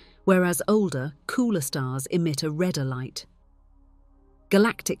light, whereas older, cooler stars emit a redder light.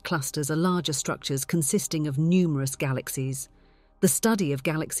 Galactic clusters are larger structures consisting of numerous galaxies. The study of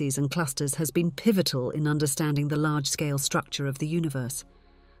galaxies and clusters has been pivotal in understanding the large-scale structure of the universe.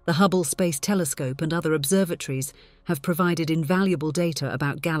 The Hubble Space Telescope and other observatories have provided invaluable data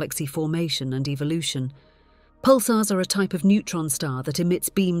about galaxy formation and evolution. Pulsars are a type of neutron star that emits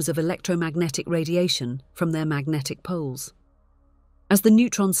beams of electromagnetic radiation from their magnetic poles. As the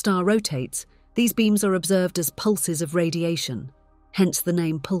neutron star rotates, these beams are observed as pulses of radiation, hence the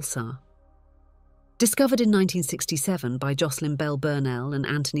name pulsar. Discovered in 1967 by Jocelyn Bell Burnell and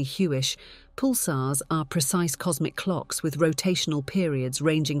Anthony Hewish, pulsars are precise cosmic clocks with rotational periods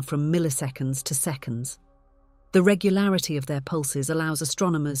ranging from milliseconds to seconds. The regularity of their pulses allows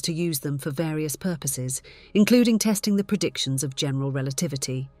astronomers to use them for various purposes, including testing the predictions of general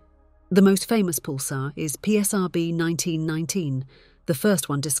relativity. The most famous pulsar is PSRB 1919, the first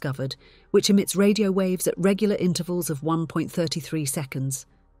one discovered, which emits radio waves at regular intervals of 1.33 seconds.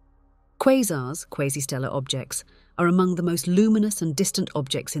 Quasars, quasi-stellar objects, are among the most luminous and distant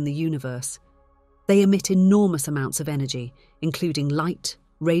objects in the universe. They emit enormous amounts of energy, including light,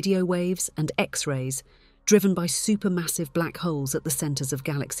 radio waves, and X-rays, driven by supermassive black holes at the centres of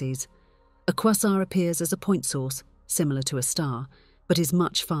galaxies. A quasar appears as a point source, similar to a star, but is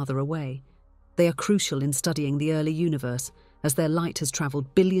much farther away. They are crucial in studying the early universe, as their light has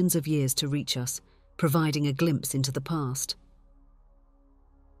travelled billions of years to reach us, providing a glimpse into the past.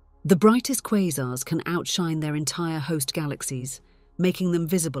 The brightest quasars can outshine their entire host galaxies, making them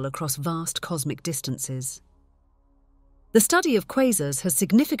visible across vast cosmic distances. The study of quasars has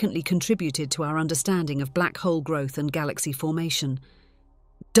significantly contributed to our understanding of black hole growth and galaxy formation.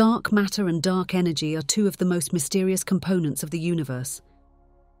 Dark matter and dark energy are two of the most mysterious components of the universe.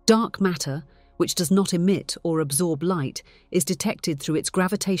 Dark matter, which does not emit or absorb light, is detected through its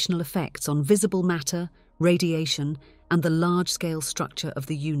gravitational effects on visible matter, radiation, and the large-scale structure of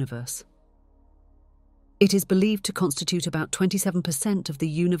the universe. It is believed to constitute about 27% of the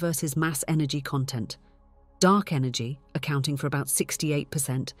universe's mass energy content. Dark energy, accounting for about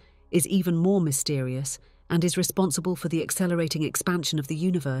 68%, is even more mysterious and is responsible for the accelerating expansion of the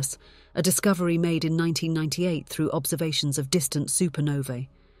universe, a discovery made in 1998 through observations of distant supernovae.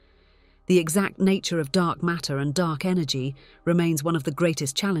 The exact nature of dark matter and dark energy remains one of the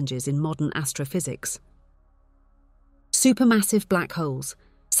greatest challenges in modern astrophysics. Supermassive black holes,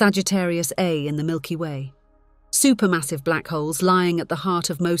 Sagittarius A in the Milky Way. Supermassive black holes lying at the heart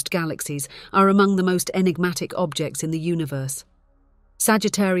of most galaxies are among the most enigmatic objects in the universe.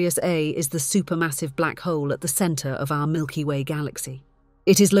 Sagittarius A is the supermassive black hole at the centre of our Milky Way galaxy.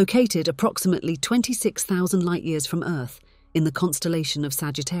 It is located approximately 26,000 light-years from Earth in the constellation of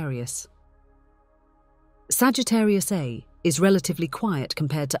Sagittarius. Sagittarius A is relatively quiet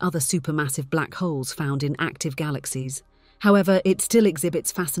compared to other supermassive black holes found in active galaxies. However, it still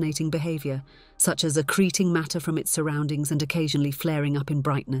exhibits fascinating behaviour, such as accreting matter from its surroundings and occasionally flaring up in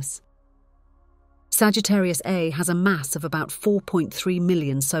brightness. Sagittarius A has a mass of about 4.3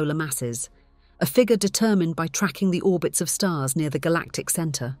 million solar masses, a figure determined by tracking the orbits of stars near the galactic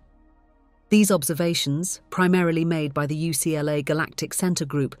centre. These observations, primarily made by the UCLA Galactic Centre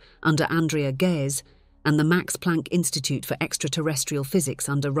Group under Andrea Ghez and the Max Planck Institute for Extraterrestrial Physics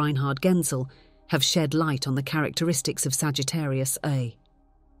under Reinhard Genzel, have shed light on the characteristics of Sagittarius A.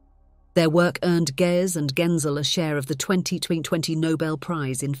 Their work earned Ghez and Genzel a share of the 2020 Nobel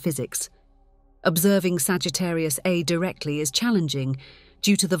Prize in Physics. Observing Sagittarius A directly is challenging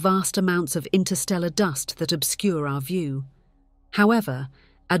due to the vast amounts of interstellar dust that obscure our view. However,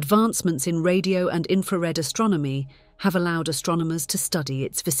 advancements in radio and infrared astronomy have allowed astronomers to study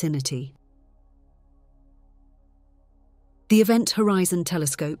its vicinity. The Event Horizon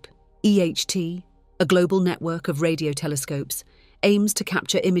Telescope, EHT, a global network of radio telescopes, aims to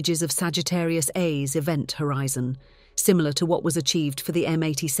capture images of Sagittarius A's event horizon, similar to what was achieved for the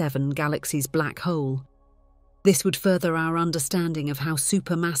M87 galaxy's black hole. This would further our understanding of how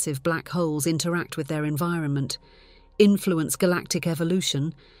supermassive black holes interact with their environment, influence galactic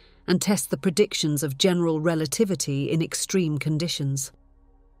evolution, and test the predictions of general relativity in extreme conditions.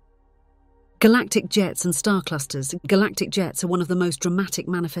 Galactic jets and star clusters. Galactic jets are one of the most dramatic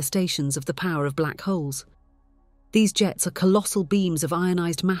manifestations of the power of black holes. These jets are colossal beams of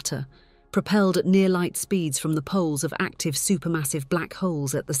ionized matter, propelled at near-light speeds from the poles of active supermassive black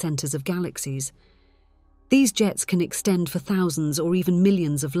holes at the centers of galaxies. These jets can extend for thousands or even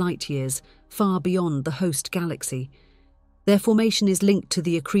millions of light-years, far beyond the host galaxy. Their formation is linked to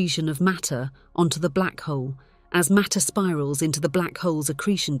the accretion of matter onto the black hole, as matter spirals into the black hole's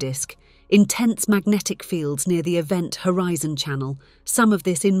accretion disk. Intense magnetic fields near the event horizon channel some of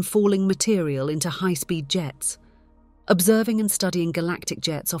this infalling material into high-speed jets. Observing and studying galactic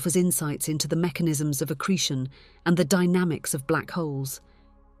jets offers insights into the mechanisms of accretion and the dynamics of black holes.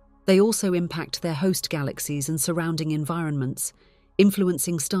 They also impact their host galaxies and surrounding environments,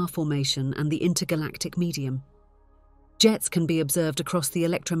 influencing star formation and the intergalactic medium. Jets can be observed across the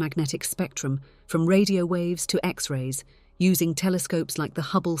electromagnetic spectrum, from radio waves to X-rays, using telescopes like the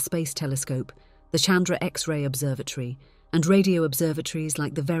Hubble Space Telescope, the Chandra X-ray Observatory, and radio observatories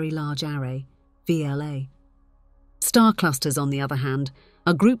like the Very Large Array, VLA. Star clusters, on the other hand,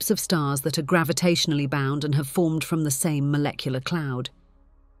 are groups of stars that are gravitationally bound and have formed from the same molecular cloud.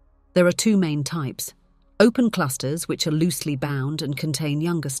 There are two main types: open clusters, which are loosely bound and contain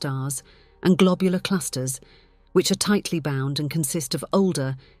younger stars, and globular clusters, which are tightly bound and consist of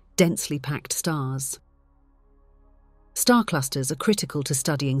older, densely packed stars. Star clusters are critical to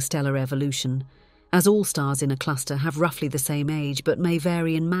studying stellar evolution, as all stars in a cluster have roughly the same age but may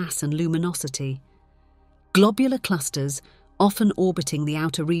vary in mass and luminosity. Globular clusters, often orbiting the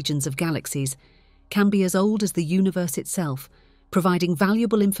outer regions of galaxies, can be as old as the universe itself, providing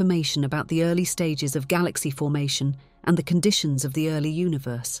valuable information about the early stages of galaxy formation and the conditions of the early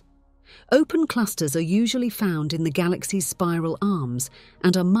universe. Open clusters are usually found in the galaxy's spiral arms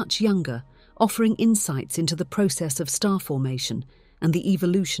and are much younger, offering insights into the process of star formation and the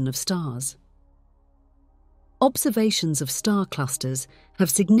evolution of stars. Observations of star clusters have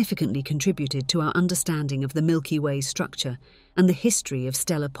significantly contributed to our understanding of the Milky Way's structure and the history of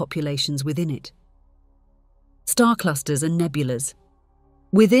stellar populations within it. Star clusters and nebulas.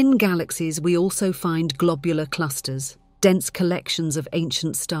 Within galaxies, we also find globular clusters, dense collections of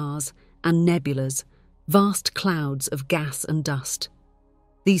ancient stars, and nebulas, vast clouds of gas and dust.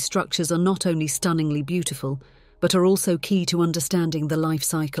 These structures are not only stunningly beautiful, but are also key to understanding the life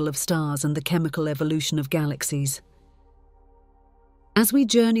cycle of stars and the chemical evolution of galaxies. As we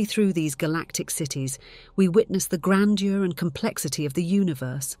journey through these galactic cities, we witness the grandeur and complexity of the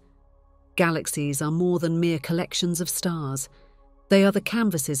universe. Galaxies are more than mere collections of stars. They are the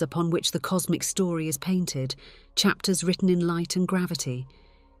canvases upon which the cosmic story is painted, chapters written in light and gravity.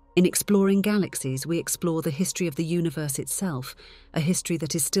 In exploring galaxies, we explore the history of the universe itself, a history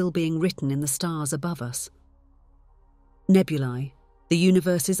that is still being written in the stars above us. Nebulae, the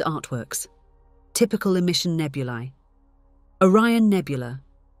universe's artworks. Typical emission nebulae. Orion Nebula,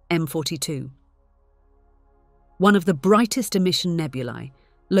 M42. One of the brightest emission nebulae,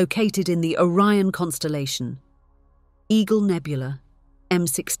 located in the Orion constellation. Eagle Nebula,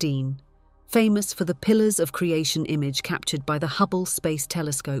 M16. Famous for the pillars of creation image captured by the Hubble Space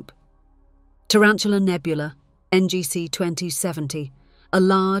Telescope. Tarantula Nebula, NGC 2070, a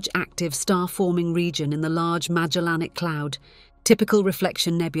large active star-forming region in the Large Magellanic Cloud, typical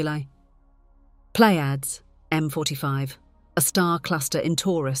reflection nebulae. Pleiades, M45, a star cluster in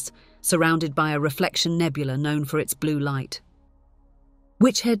Taurus, surrounded by a reflection nebula known for its blue light.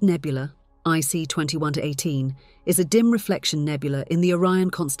 Witchhead Nebula, IC 21-18, is a dim reflection nebula in the Orion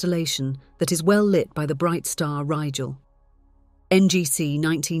constellation that is well lit by the bright star Rigel. NGC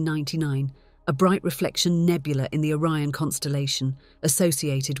 1999, a bright reflection nebula in the Orion constellation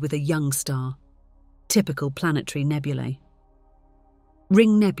associated with a young star. Typical planetary nebulae.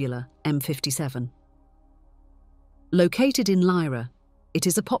 Ring Nebula, M57. Located in Lyra, it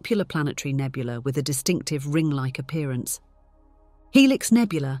is a popular planetary nebula with a distinctive ring-like appearance. Helix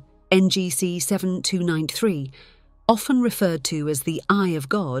Nebula, NGC 7293, often referred to as the Eye of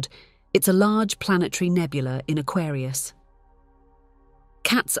God, it's a large planetary nebula in Aquarius.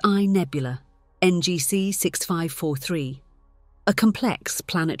 Cat's Eye Nebula, NGC 6543. A complex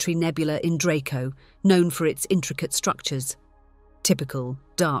planetary nebula in Draco, known for its intricate structures. Typical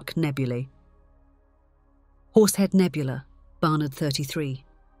dark nebulae. Horsehead Nebula, Barnard 33.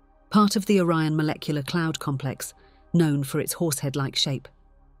 Part of the Orion Molecular Cloud Complex, known for its horsehead-like shape.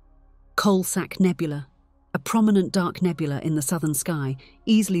 Coal-Sack Nebula, a prominent dark nebula in the southern sky,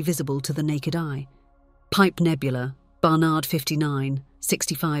 easily visible to the naked eye. Pipe Nebula, Barnard 59,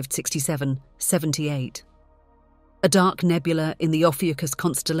 65, 67, 78. A dark nebula in the Ophiuchus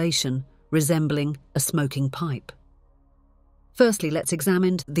constellation, resembling a smoking pipe. Firstly, let's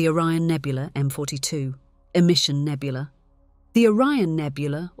examine the Orion Nebula M42, Emission Nebula. The Orion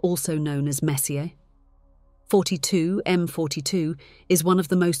Nebula, also known as Messier 42, M42, is one of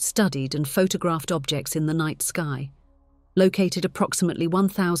the most studied and photographed objects in the night sky. Located approximately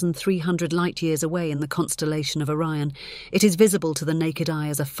 1,300 light-years away in the constellation of Orion, it is visible to the naked eye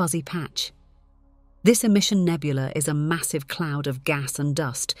as a fuzzy patch. This emission nebula is a massive cloud of gas and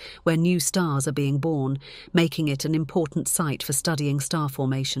dust where new stars are being born, making it an important site for studying star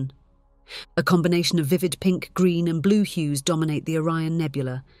formation. A combination of vivid pink, green and blue hues dominate the Orion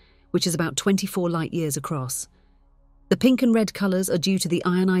Nebula, which is about 24 light-years across. The pink and red colours are due to the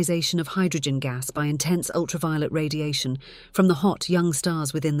ionization of hydrogen gas by intense ultraviolet radiation from the hot young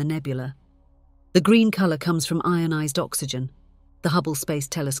stars within the nebula. The green colour comes from ionized oxygen. The Hubble Space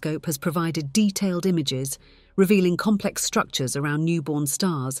Telescope has provided detailed images revealing complex structures around newborn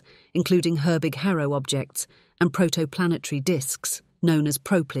stars, including Herbig-Haro objects and protoplanetary disks, known as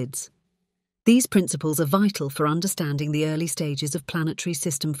proplids. These principles are vital for understanding the early stages of planetary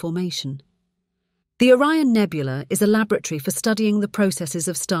system formation. The Orion Nebula is a laboratory for studying the processes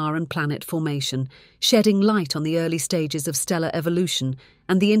of star and planet formation, shedding light on the early stages of stellar evolution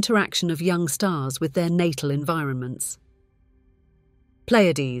and the interaction of young stars with their natal environments.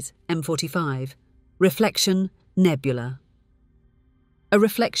 Pleiades, M45, Reflection Nebula. A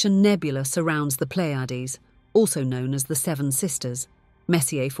reflection nebula surrounds the Pleiades, also known as the Seven Sisters,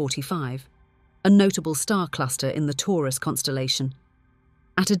 Messier 45, a notable star cluster in the Taurus constellation.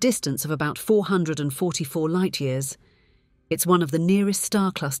 At a distance of about 444 light-years, it's one of the nearest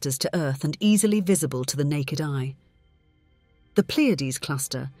star clusters to Earth and easily visible to the naked eye. The Pleiades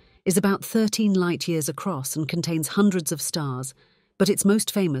cluster is about 13 light-years across and contains hundreds of stars, but it's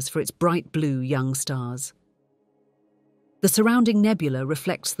most famous for its bright blue young stars. The surrounding nebula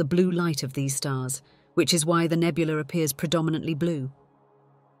reflects the blue light of these stars, which is why the nebula appears predominantly blue.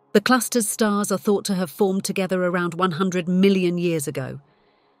 The cluster's stars are thought to have formed together around 100 million years ago.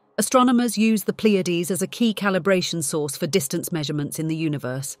 Astronomers use the Pleiades as a key calibration source for distance measurements in the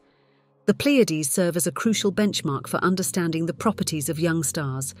universe. The Pleiades serve as a crucial benchmark for understanding the properties of young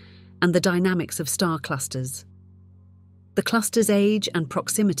stars and the dynamics of star clusters. The cluster's age and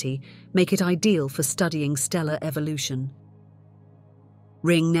proximity make it ideal for studying stellar evolution.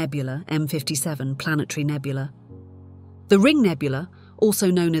 Ring Nebula, M57, Planetary Nebula. The Ring Nebula, also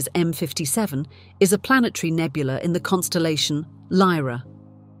known as M57, is a planetary nebula in the constellation Lyra.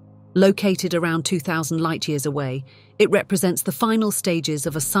 Located around 2,000 light-years away, it represents the final stages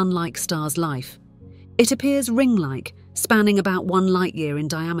of a sun-like star's life. It appears ring-like, spanning about 1 light-year in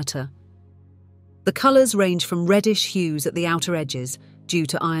diameter. The colours range from reddish hues at the outer edges, due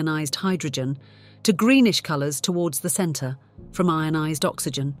to ionized hydrogen, to greenish colours towards the centre, from ionized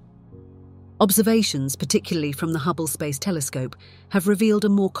oxygen. Observations, particularly from the Hubble Space Telescope, have revealed a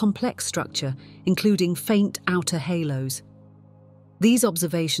more complex structure, including faint outer halos. These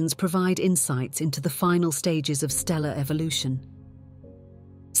observations provide insights into the final stages of stellar evolution.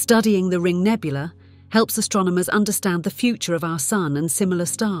 Studying the Ring Nebula helps astronomers understand the future of our Sun and similar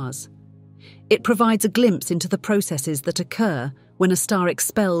stars. It provides a glimpse into the processes that occur when a star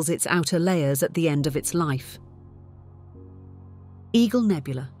expels its outer layers at the end of its life. Eagle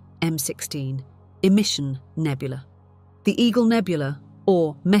Nebula, M16, Emission Nebula. The Eagle Nebula,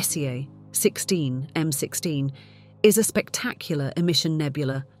 or Messier 16, M16, is a spectacular emission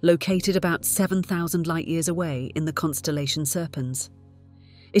nebula located about 7,000 light-years away in the constellation Serpens.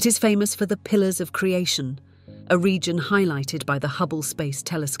 It is famous for the Pillars of Creation, a region highlighted by the Hubble Space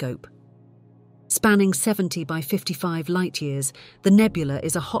Telescope. Spanning 70 by 55 light-years, the nebula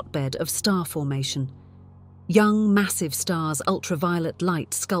is a hotbed of star formation. Young, massive stars' ultraviolet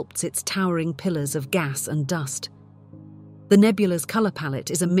light sculpts its towering pillars of gas and dust. The nebula's colour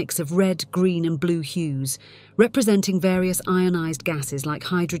palette is a mix of red, green and blue hues, representing various ionized gases like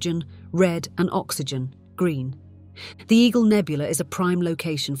hydrogen, red and oxygen, green. The Eagle Nebula is a prime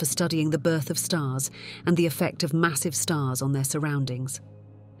location for studying the birth of stars and the effect of massive stars on their surroundings.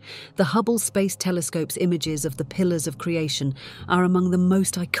 The Hubble Space Telescope's images of the pillars of creation are among the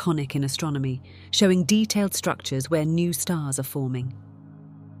most iconic in astronomy, showing detailed structures where new stars are forming.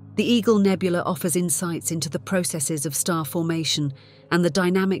 The Eagle Nebula offers insights into the processes of star formation and the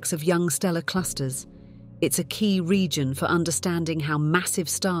dynamics of young stellar clusters. It's a key region for understanding how massive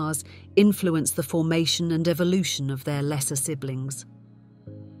stars influence the formation and evolution of their lesser siblings.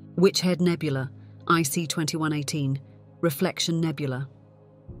 Witchhead Nebula, IC 2118, Reflection Nebula.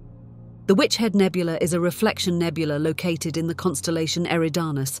 The Witchhead Nebula is a reflection nebula located in the constellation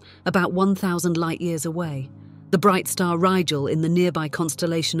Eridanus, about 1,000 light-years away. The bright star Rigel in the nearby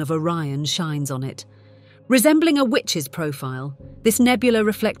constellation of Orion shines on it. Resembling a witch's profile, this nebula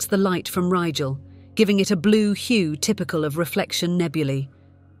reflects the light from Rigel, giving it a blue hue typical of reflection nebulae.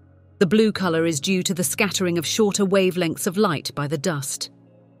 The blue colour is due to the scattering of shorter wavelengths of light by the dust.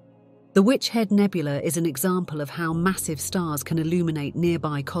 The Witchhead Nebula is an example of how massive stars can illuminate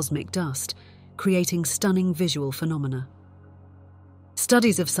nearby cosmic dust, creating stunning visual phenomena.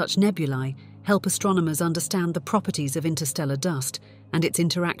 Studies of such nebulae help astronomers understand the properties of interstellar dust and its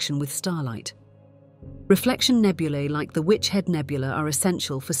interaction with starlight. Reflection nebulae like the Witchhead Nebula are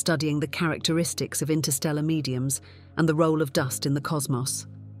essential for studying the characteristics of interstellar mediums and the role of dust in the cosmos.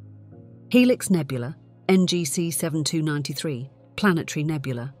 Helix Nebula, NGC 7293, Planetary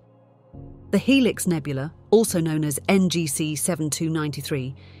Nebula. The Helix Nebula, also known as NGC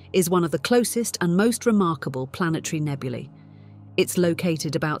 7293, is one of the closest and most remarkable planetary nebulae. It's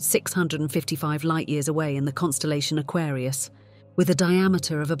located about 655 light-years away in the constellation Aquarius. With a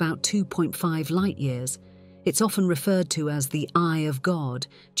diameter of about 2.5 light-years, it's often referred to as the Eye of God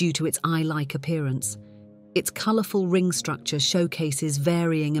due to its eye-like appearance. Its colourful ring structure showcases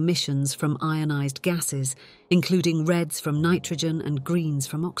varying emissions from ionized gases, including reds from nitrogen and greens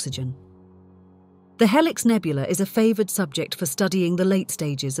from oxygen. The Helix Nebula is a favoured subject for studying the late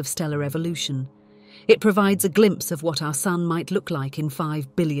stages of stellar evolution. It provides a glimpse of what our Sun might look like in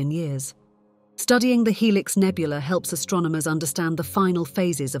 5 billion years. Studying the Helix Nebula helps astronomers understand the final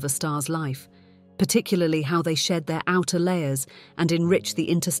phases of a star's life, particularly how they shed their outer layers and enrich the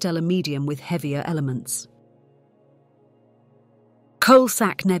interstellar medium with heavier elements.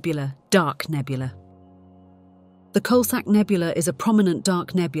 Coalsack Nebula, Dark Nebula. The Coalsack Nebula is a prominent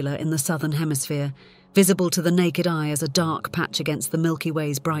dark nebula in the southern hemisphere, visible to the naked eye as a dark patch against the Milky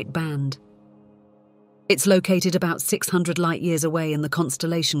Way's bright band. It's located about 600 light-years away in the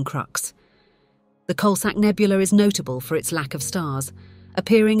constellation Crux. The Coalsack Nebula is notable for its lack of stars,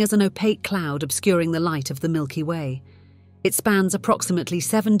 appearing as an opaque cloud obscuring the light of the Milky Way. It spans approximately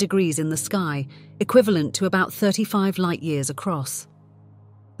 7 degrees in the sky, equivalent to about 35 light-years across.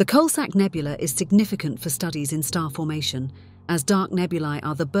 The Coalsack Nebula is significant for studies in star formation, as dark nebulae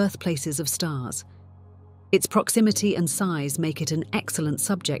are the birthplaces of stars. Its proximity and size make it an excellent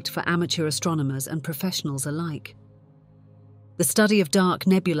subject for amateur astronomers and professionals alike. The study of dark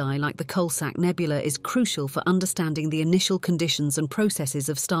nebulae like the Coalsack Nebula is crucial for understanding the initial conditions and processes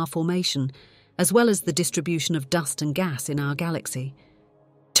of star formation, as well as the distribution of dust and gas in our galaxy.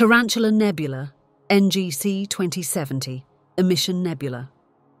 Tarantula Nebula, NGC 2070, Emission Nebula.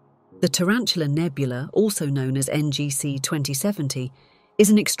 The Tarantula Nebula, also known as NGC 2070,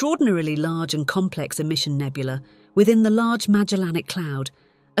 is an extraordinarily large and complex emission nebula within the Large Magellanic Cloud,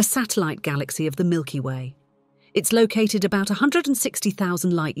 a satellite galaxy of the Milky Way. It's located about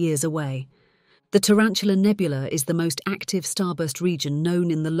 160,000 light-years away. The Tarantula Nebula is the most active starburst region known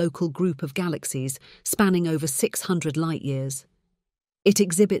in the local group of galaxies, spanning over 600 light-years. It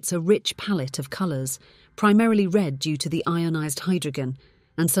exhibits a rich palette of colours, primarily red due to the ionized hydrogen,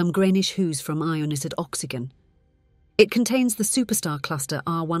 and some greenish hues from ionated oxygen. It contains the superstar cluster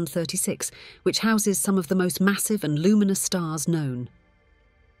R136, which houses some of the most massive and luminous stars known.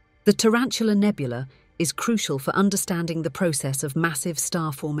 The Tarantula Nebula is crucial for understanding the process of massive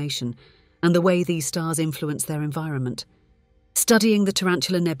star formation and the way these stars influence their environment. Studying the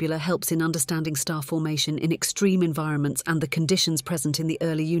Tarantula Nebula helps in understanding star formation in extreme environments and the conditions present in the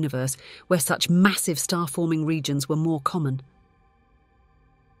early universe, where such massive star-forming regions were more common.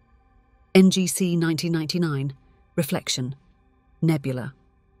 NGC 1999, Reflection Nebula.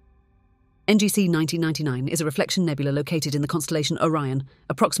 NGC 1999 is a reflection nebula located in the constellation Orion,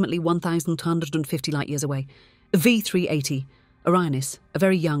 approximately 1,250 light-years away. V380, Orionis, a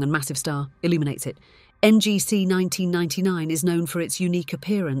very young and massive star, illuminates it. NGC 1999 is known for its unique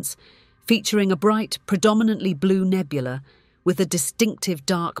appearance, featuring a bright, predominantly blue nebula with a distinctive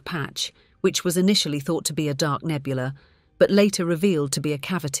dark patch, which was initially thought to be a dark nebula, but later revealed to be a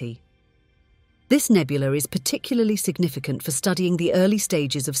cavity. This nebula is particularly significant for studying the early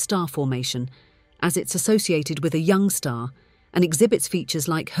stages of star formation, as it's associated with a young star and exhibits features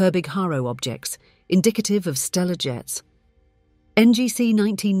like Herbig-Haro objects, indicative of stellar jets. NGC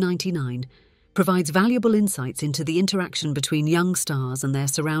 1999 provides valuable insights into the interaction between young stars and their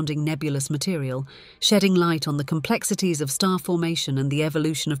surrounding nebulous material, shedding light on the complexities of star formation and the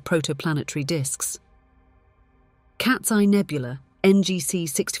evolution of protoplanetary disks. Cat's Eye Nebula, NGC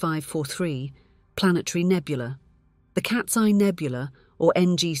 6543, Planetary Nebula. The Cat's Eye Nebula, or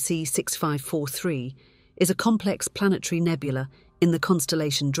NGC 6543, is a complex planetary nebula in the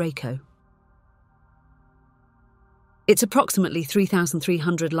constellation Draco. It's approximately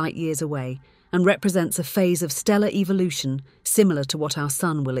 3,300 light-years away and represents a phase of stellar evolution similar to what our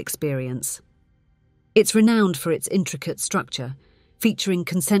Sun will experience. It's renowned for its intricate structure, featuring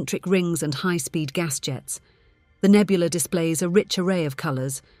concentric rings and high-speed gas jets. The nebula displays a rich array of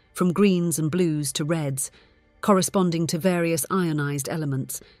colours, from greens and blues to reds, corresponding to various ionized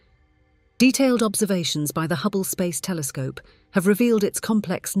elements. Detailed observations by the Hubble Space Telescope have revealed its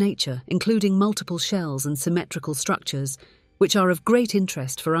complex nature, including multiple shells and symmetrical structures, which are of great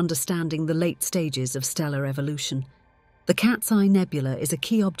interest for understanding the late stages of stellar evolution. The Cat's Eye Nebula is a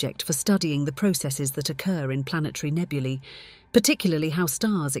key object for studying the processes that occur in planetary nebulae, particularly how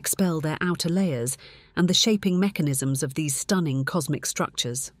stars expel their outer layers and the shaping mechanisms of these stunning cosmic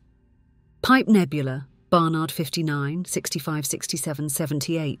structures. Pipe Nebula, Barnard 59, 65, 67,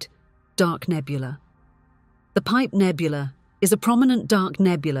 78, Dark Nebula. The Pipe Nebula is a prominent dark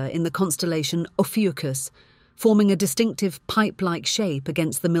nebula in the constellation Ophiuchus, forming a distinctive pipe-like shape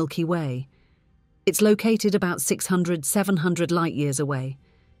against the Milky Way. It's located about 600–700 light-years away.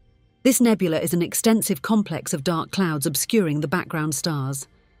 This nebula is an extensive complex of dark clouds obscuring the background stars.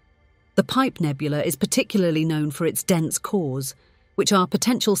 The Pipe Nebula is particularly known for its dense cores, which are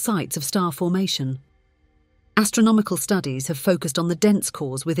potential sites of star formation. Astronomical studies have focused on the dense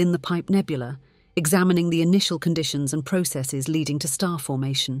cores within the Pipe Nebula, examining the initial conditions and processes leading to star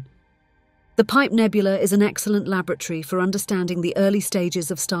formation. The Pipe Nebula is an excellent laboratory for understanding the early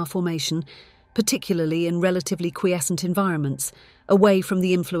stages of star formation, particularly in relatively quiescent environments, away from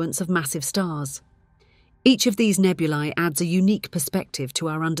the influence of massive stars. Each of these nebulae adds a unique perspective to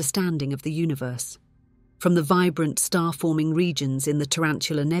our understanding of the universe. From the vibrant star-forming regions in the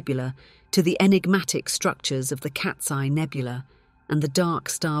Tarantula Nebula to the enigmatic structures of the Cat's Eye Nebula and the dark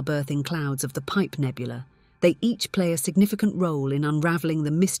star-birthing clouds of the Pipe Nebula, they each play a significant role in unraveling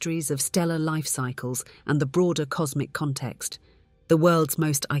the mysteries of stellar life cycles and the broader cosmic context, the world's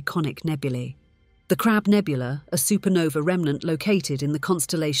most iconic nebulae. The Crab Nebula, a supernova remnant located in the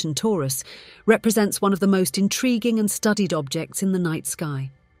constellation Taurus, represents one of the most intriguing and studied objects in the night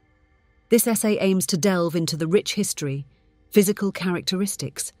sky. This essay aims to delve into the rich history, physical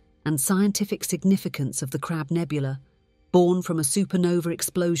characteristics, and scientific significance of the Crab Nebula, born from a supernova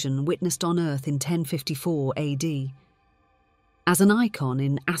explosion witnessed on Earth in 1054 AD. As an icon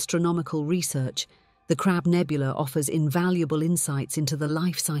in astronomical research, the Crab Nebula offers invaluable insights into the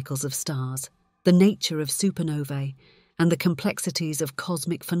life cycles of stars, the nature of supernovae, and the complexities of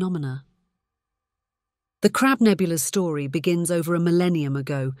cosmic phenomena. The Crab Nebula's story begins over a millennium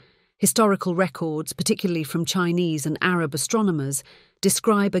ago. Historical records, particularly from Chinese and Arab astronomers,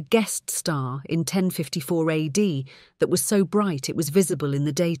 describe a guest star in 1054 AD that was so bright it was visible in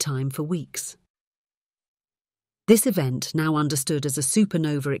the daytime for weeks. This event, now understood as a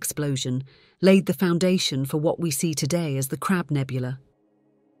supernova explosion, laid the foundation for what we see today as the Crab Nebula.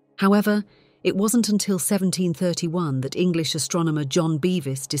 However, it wasn't until 1731 that English astronomer John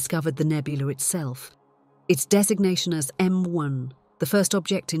Bevis discovered the nebula itself. Its designation as M1, the first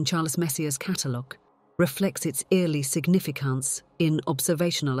object in Charles Messier's catalogue, reflects its early significance in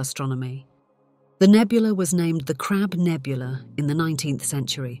observational astronomy. The nebula was named the Crab Nebula in the 19th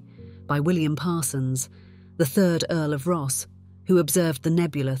century by William Parsons, the third Earl of Ross, who observed the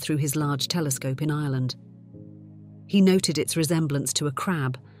nebula through his large telescope in Ireland. He noted its resemblance to a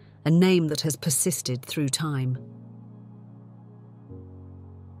crab, a name that has persisted through time.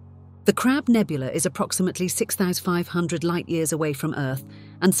 The Crab Nebula is approximately 6,500 light-years away from Earth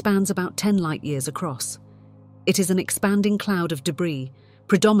and spans about 10 light-years across. It is an expanding cloud of debris,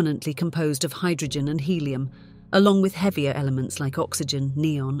 predominantly composed of hydrogen and helium, along with heavier elements like oxygen,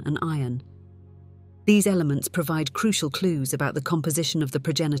 neon, and iron. These elements provide crucial clues about the composition of the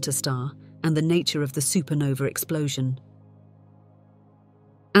progenitor star and the nature of the supernova explosion.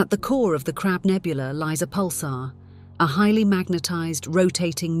 At the core of the Crab Nebula lies a pulsar, a highly magnetized,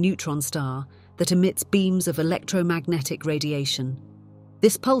 rotating neutron star that emits beams of electromagnetic radiation.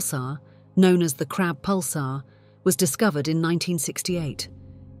 This pulsar, known as the Crab Pulsar, was discovered in 1968.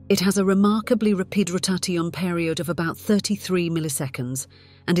 It has a remarkably rapid rotation period of about 33 milliseconds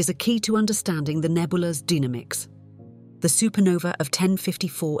and is a key to understanding the nebula's dynamics. the supernova of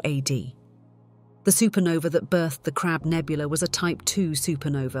 1054 AD. The supernova that birthed the Crab Nebula was a Type II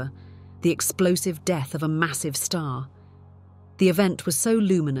supernova, the explosive death of a massive star. The event was so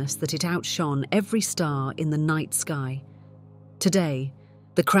luminous that it outshone every star in the night sky. Today,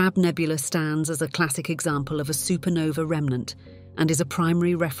 the Crab Nebula stands as a classic example of a supernova remnant and is a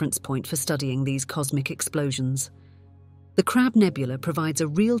primary reference point for studying these cosmic explosions. The Crab Nebula provides a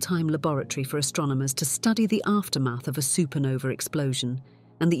real-time laboratory for astronomers to study the aftermath of a supernova explosion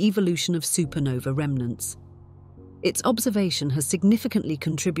and the evolution of supernova remnants. Its observation has significantly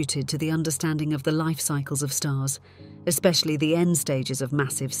contributed to the understanding of the life cycles of stars, especially the end stages of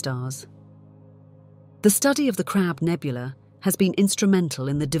massive stars. The study of the Crab Nebula has been instrumental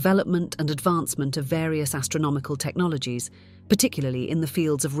in the development and advancement of various astronomical technologies, particularly in the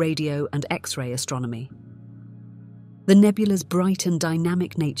fields of radio and X-ray astronomy. The nebula's bright and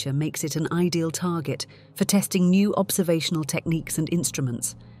dynamic nature makes it an ideal target for testing new observational techniques and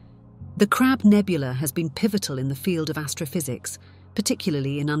instruments. The Crab Nebula has been pivotal in the field of astrophysics,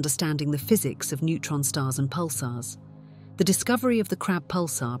 particularly in understanding the physics of neutron stars and pulsars. The discovery of the Crab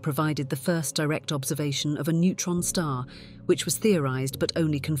pulsar provided the first direct observation of a neutron star, which was theorized but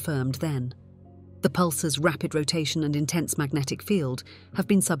only confirmed then. The pulsar's rapid rotation and intense magnetic field have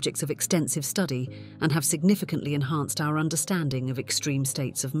been subjects of extensive study and have significantly enhanced our understanding of extreme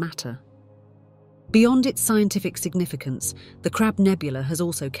states of matter. Beyond its scientific significance, the Crab Nebula has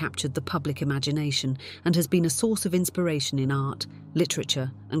also captured the public imagination and has been a source of inspiration in art,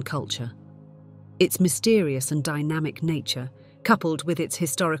 literature, and culture. Its mysterious and dynamic nature, coupled with its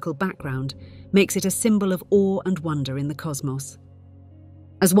historical background, makes it a symbol of awe and wonder in the cosmos.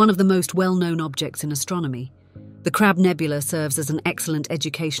 As one of the most well-known objects in astronomy, the Crab Nebula serves as an excellent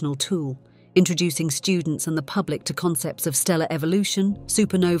educational tool, introducing students and the public to concepts of stellar evolution,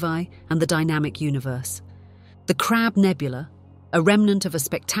 supernovae, and the dynamic universe. The Crab Nebula, a remnant of a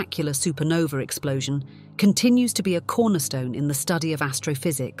spectacular supernova explosion, continues to be a cornerstone in the study of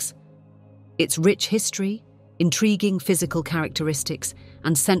astrophysics. Its rich history, intriguing physical characteristics,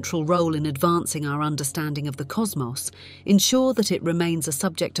 and central role in advancing our understanding of the cosmos ensure that it remains a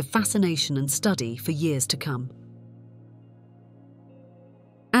subject of fascination and study for years to come.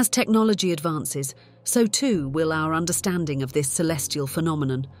 As technology advances, so too will our understanding of this celestial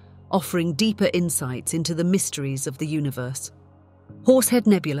phenomenon, offering deeper insights into the mysteries of the universe. Horsehead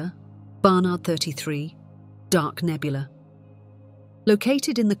Nebula, Barnard 33, Dark Nebula.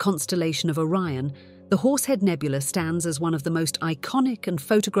 Located in the constellation of Orion, the Horsehead Nebula stands as one of the most iconic and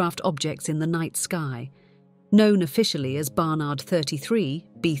photographed objects in the night sky. Known officially as Barnard 33,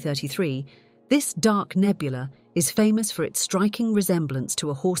 B33, this dark nebula is famous for its striking resemblance to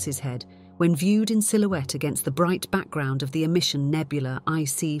a horse's head when viewed in silhouette against the bright background of the emission nebula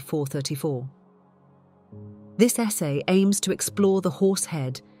IC 434. This essay aims to explore the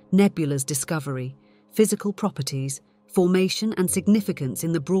Horsehead Nebula's discovery, physical properties, formation and significance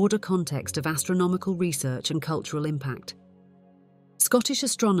in the broader context of astronomical research and cultural impact. Scottish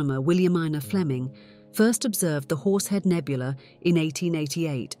astronomer William Ina Fleming first observed the Horsehead Nebula in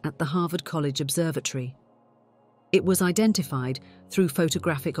 1888 at the Harvard College Observatory. It was identified through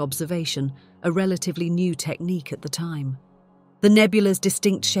photographic observation, a relatively new technique at the time. The nebula's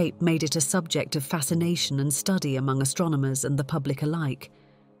distinct shape made it a subject of fascination and study among astronomers and the public alike.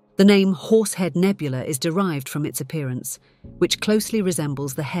 The name Horsehead Nebula is derived from its appearance, which closely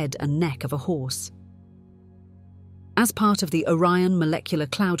resembles the head and neck of a horse. As part of the Orion Molecular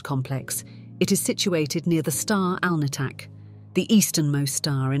Cloud Complex, it is situated near the star Alnitak, the easternmost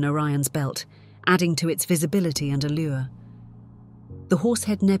star in Orion's belt, adding to its visibility and allure. The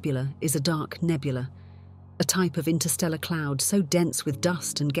Horsehead Nebula is a dark nebula, a type of interstellar cloud so dense with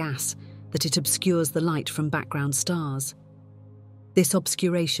dust and gas that it obscures the light from background stars. This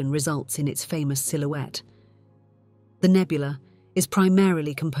obscuration results in its famous silhouette. The nebula is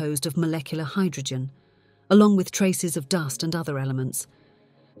primarily composed of molecular hydrogen, along with traces of dust and other elements.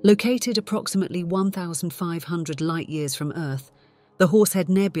 Located approximately 1,500 light-years from Earth, the Horsehead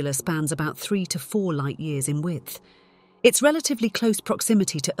Nebula spans about 3 to 4 light-years in width. Its relatively close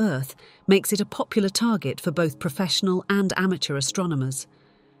proximity to Earth makes it a popular target for both professional and amateur astronomers.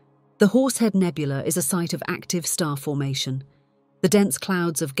 The Horsehead Nebula is a site of active star formation. The dense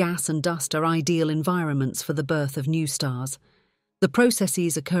clouds of gas and dust are ideal environments for the birth of new stars. The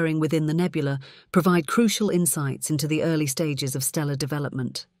processes occurring within the nebula provide crucial insights into the early stages of stellar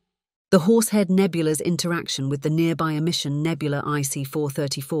development. The Horsehead Nebula's interaction with the nearby emission nebula IC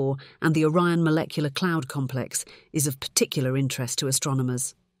 434 and the Orion Molecular Cloud Complex is of particular interest to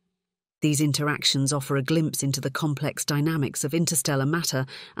astronomers. These interactions offer a glimpse into the complex dynamics of interstellar matter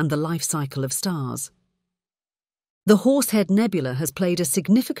and the life cycle of stars. The Horsehead Nebula has played a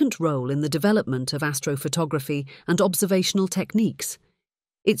significant role in the development of astrophotography and observational techniques.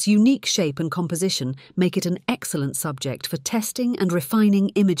 Its unique shape and composition make it an excellent subject for testing and refining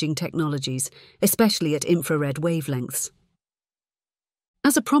imaging technologies, especially at infrared wavelengths.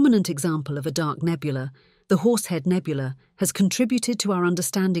 As a prominent example of a dark nebula, the Horsehead Nebula has contributed to our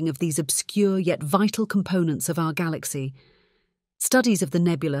understanding of these obscure yet vital components of our galaxy. Studies of the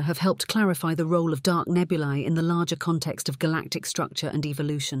nebula have helped clarify the role of dark nebulae in the larger context of galactic structure and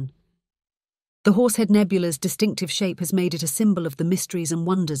evolution. The Horsehead Nebula's distinctive shape has made it a symbol of the mysteries and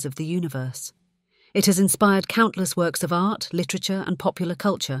wonders of the universe. It has inspired countless works of art, literature, and popular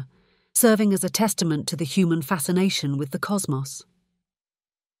culture, serving as a testament to the human fascination with the cosmos.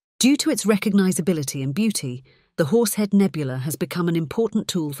 Due to its recognizability and beauty, the Horsehead Nebula has become an important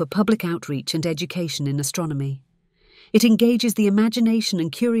tool for public outreach and education in astronomy. It engages the imagination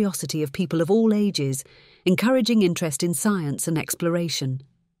and curiosity of people of all ages, encouraging interest in science and exploration.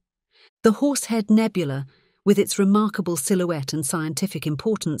 The Horsehead Nebula, with its remarkable silhouette and scientific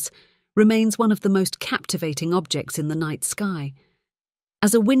importance, remains one of the most captivating objects in the night sky.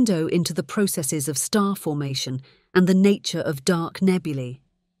 As a window into the processes of star formation and the nature of dark nebulae,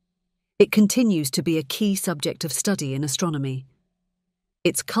 it continues to be a key subject of study in astronomy.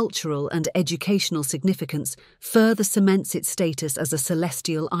 Its cultural and educational significance further cements its status as a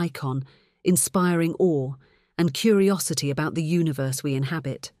celestial icon, inspiring awe and curiosity about the universe we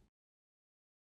inhabit.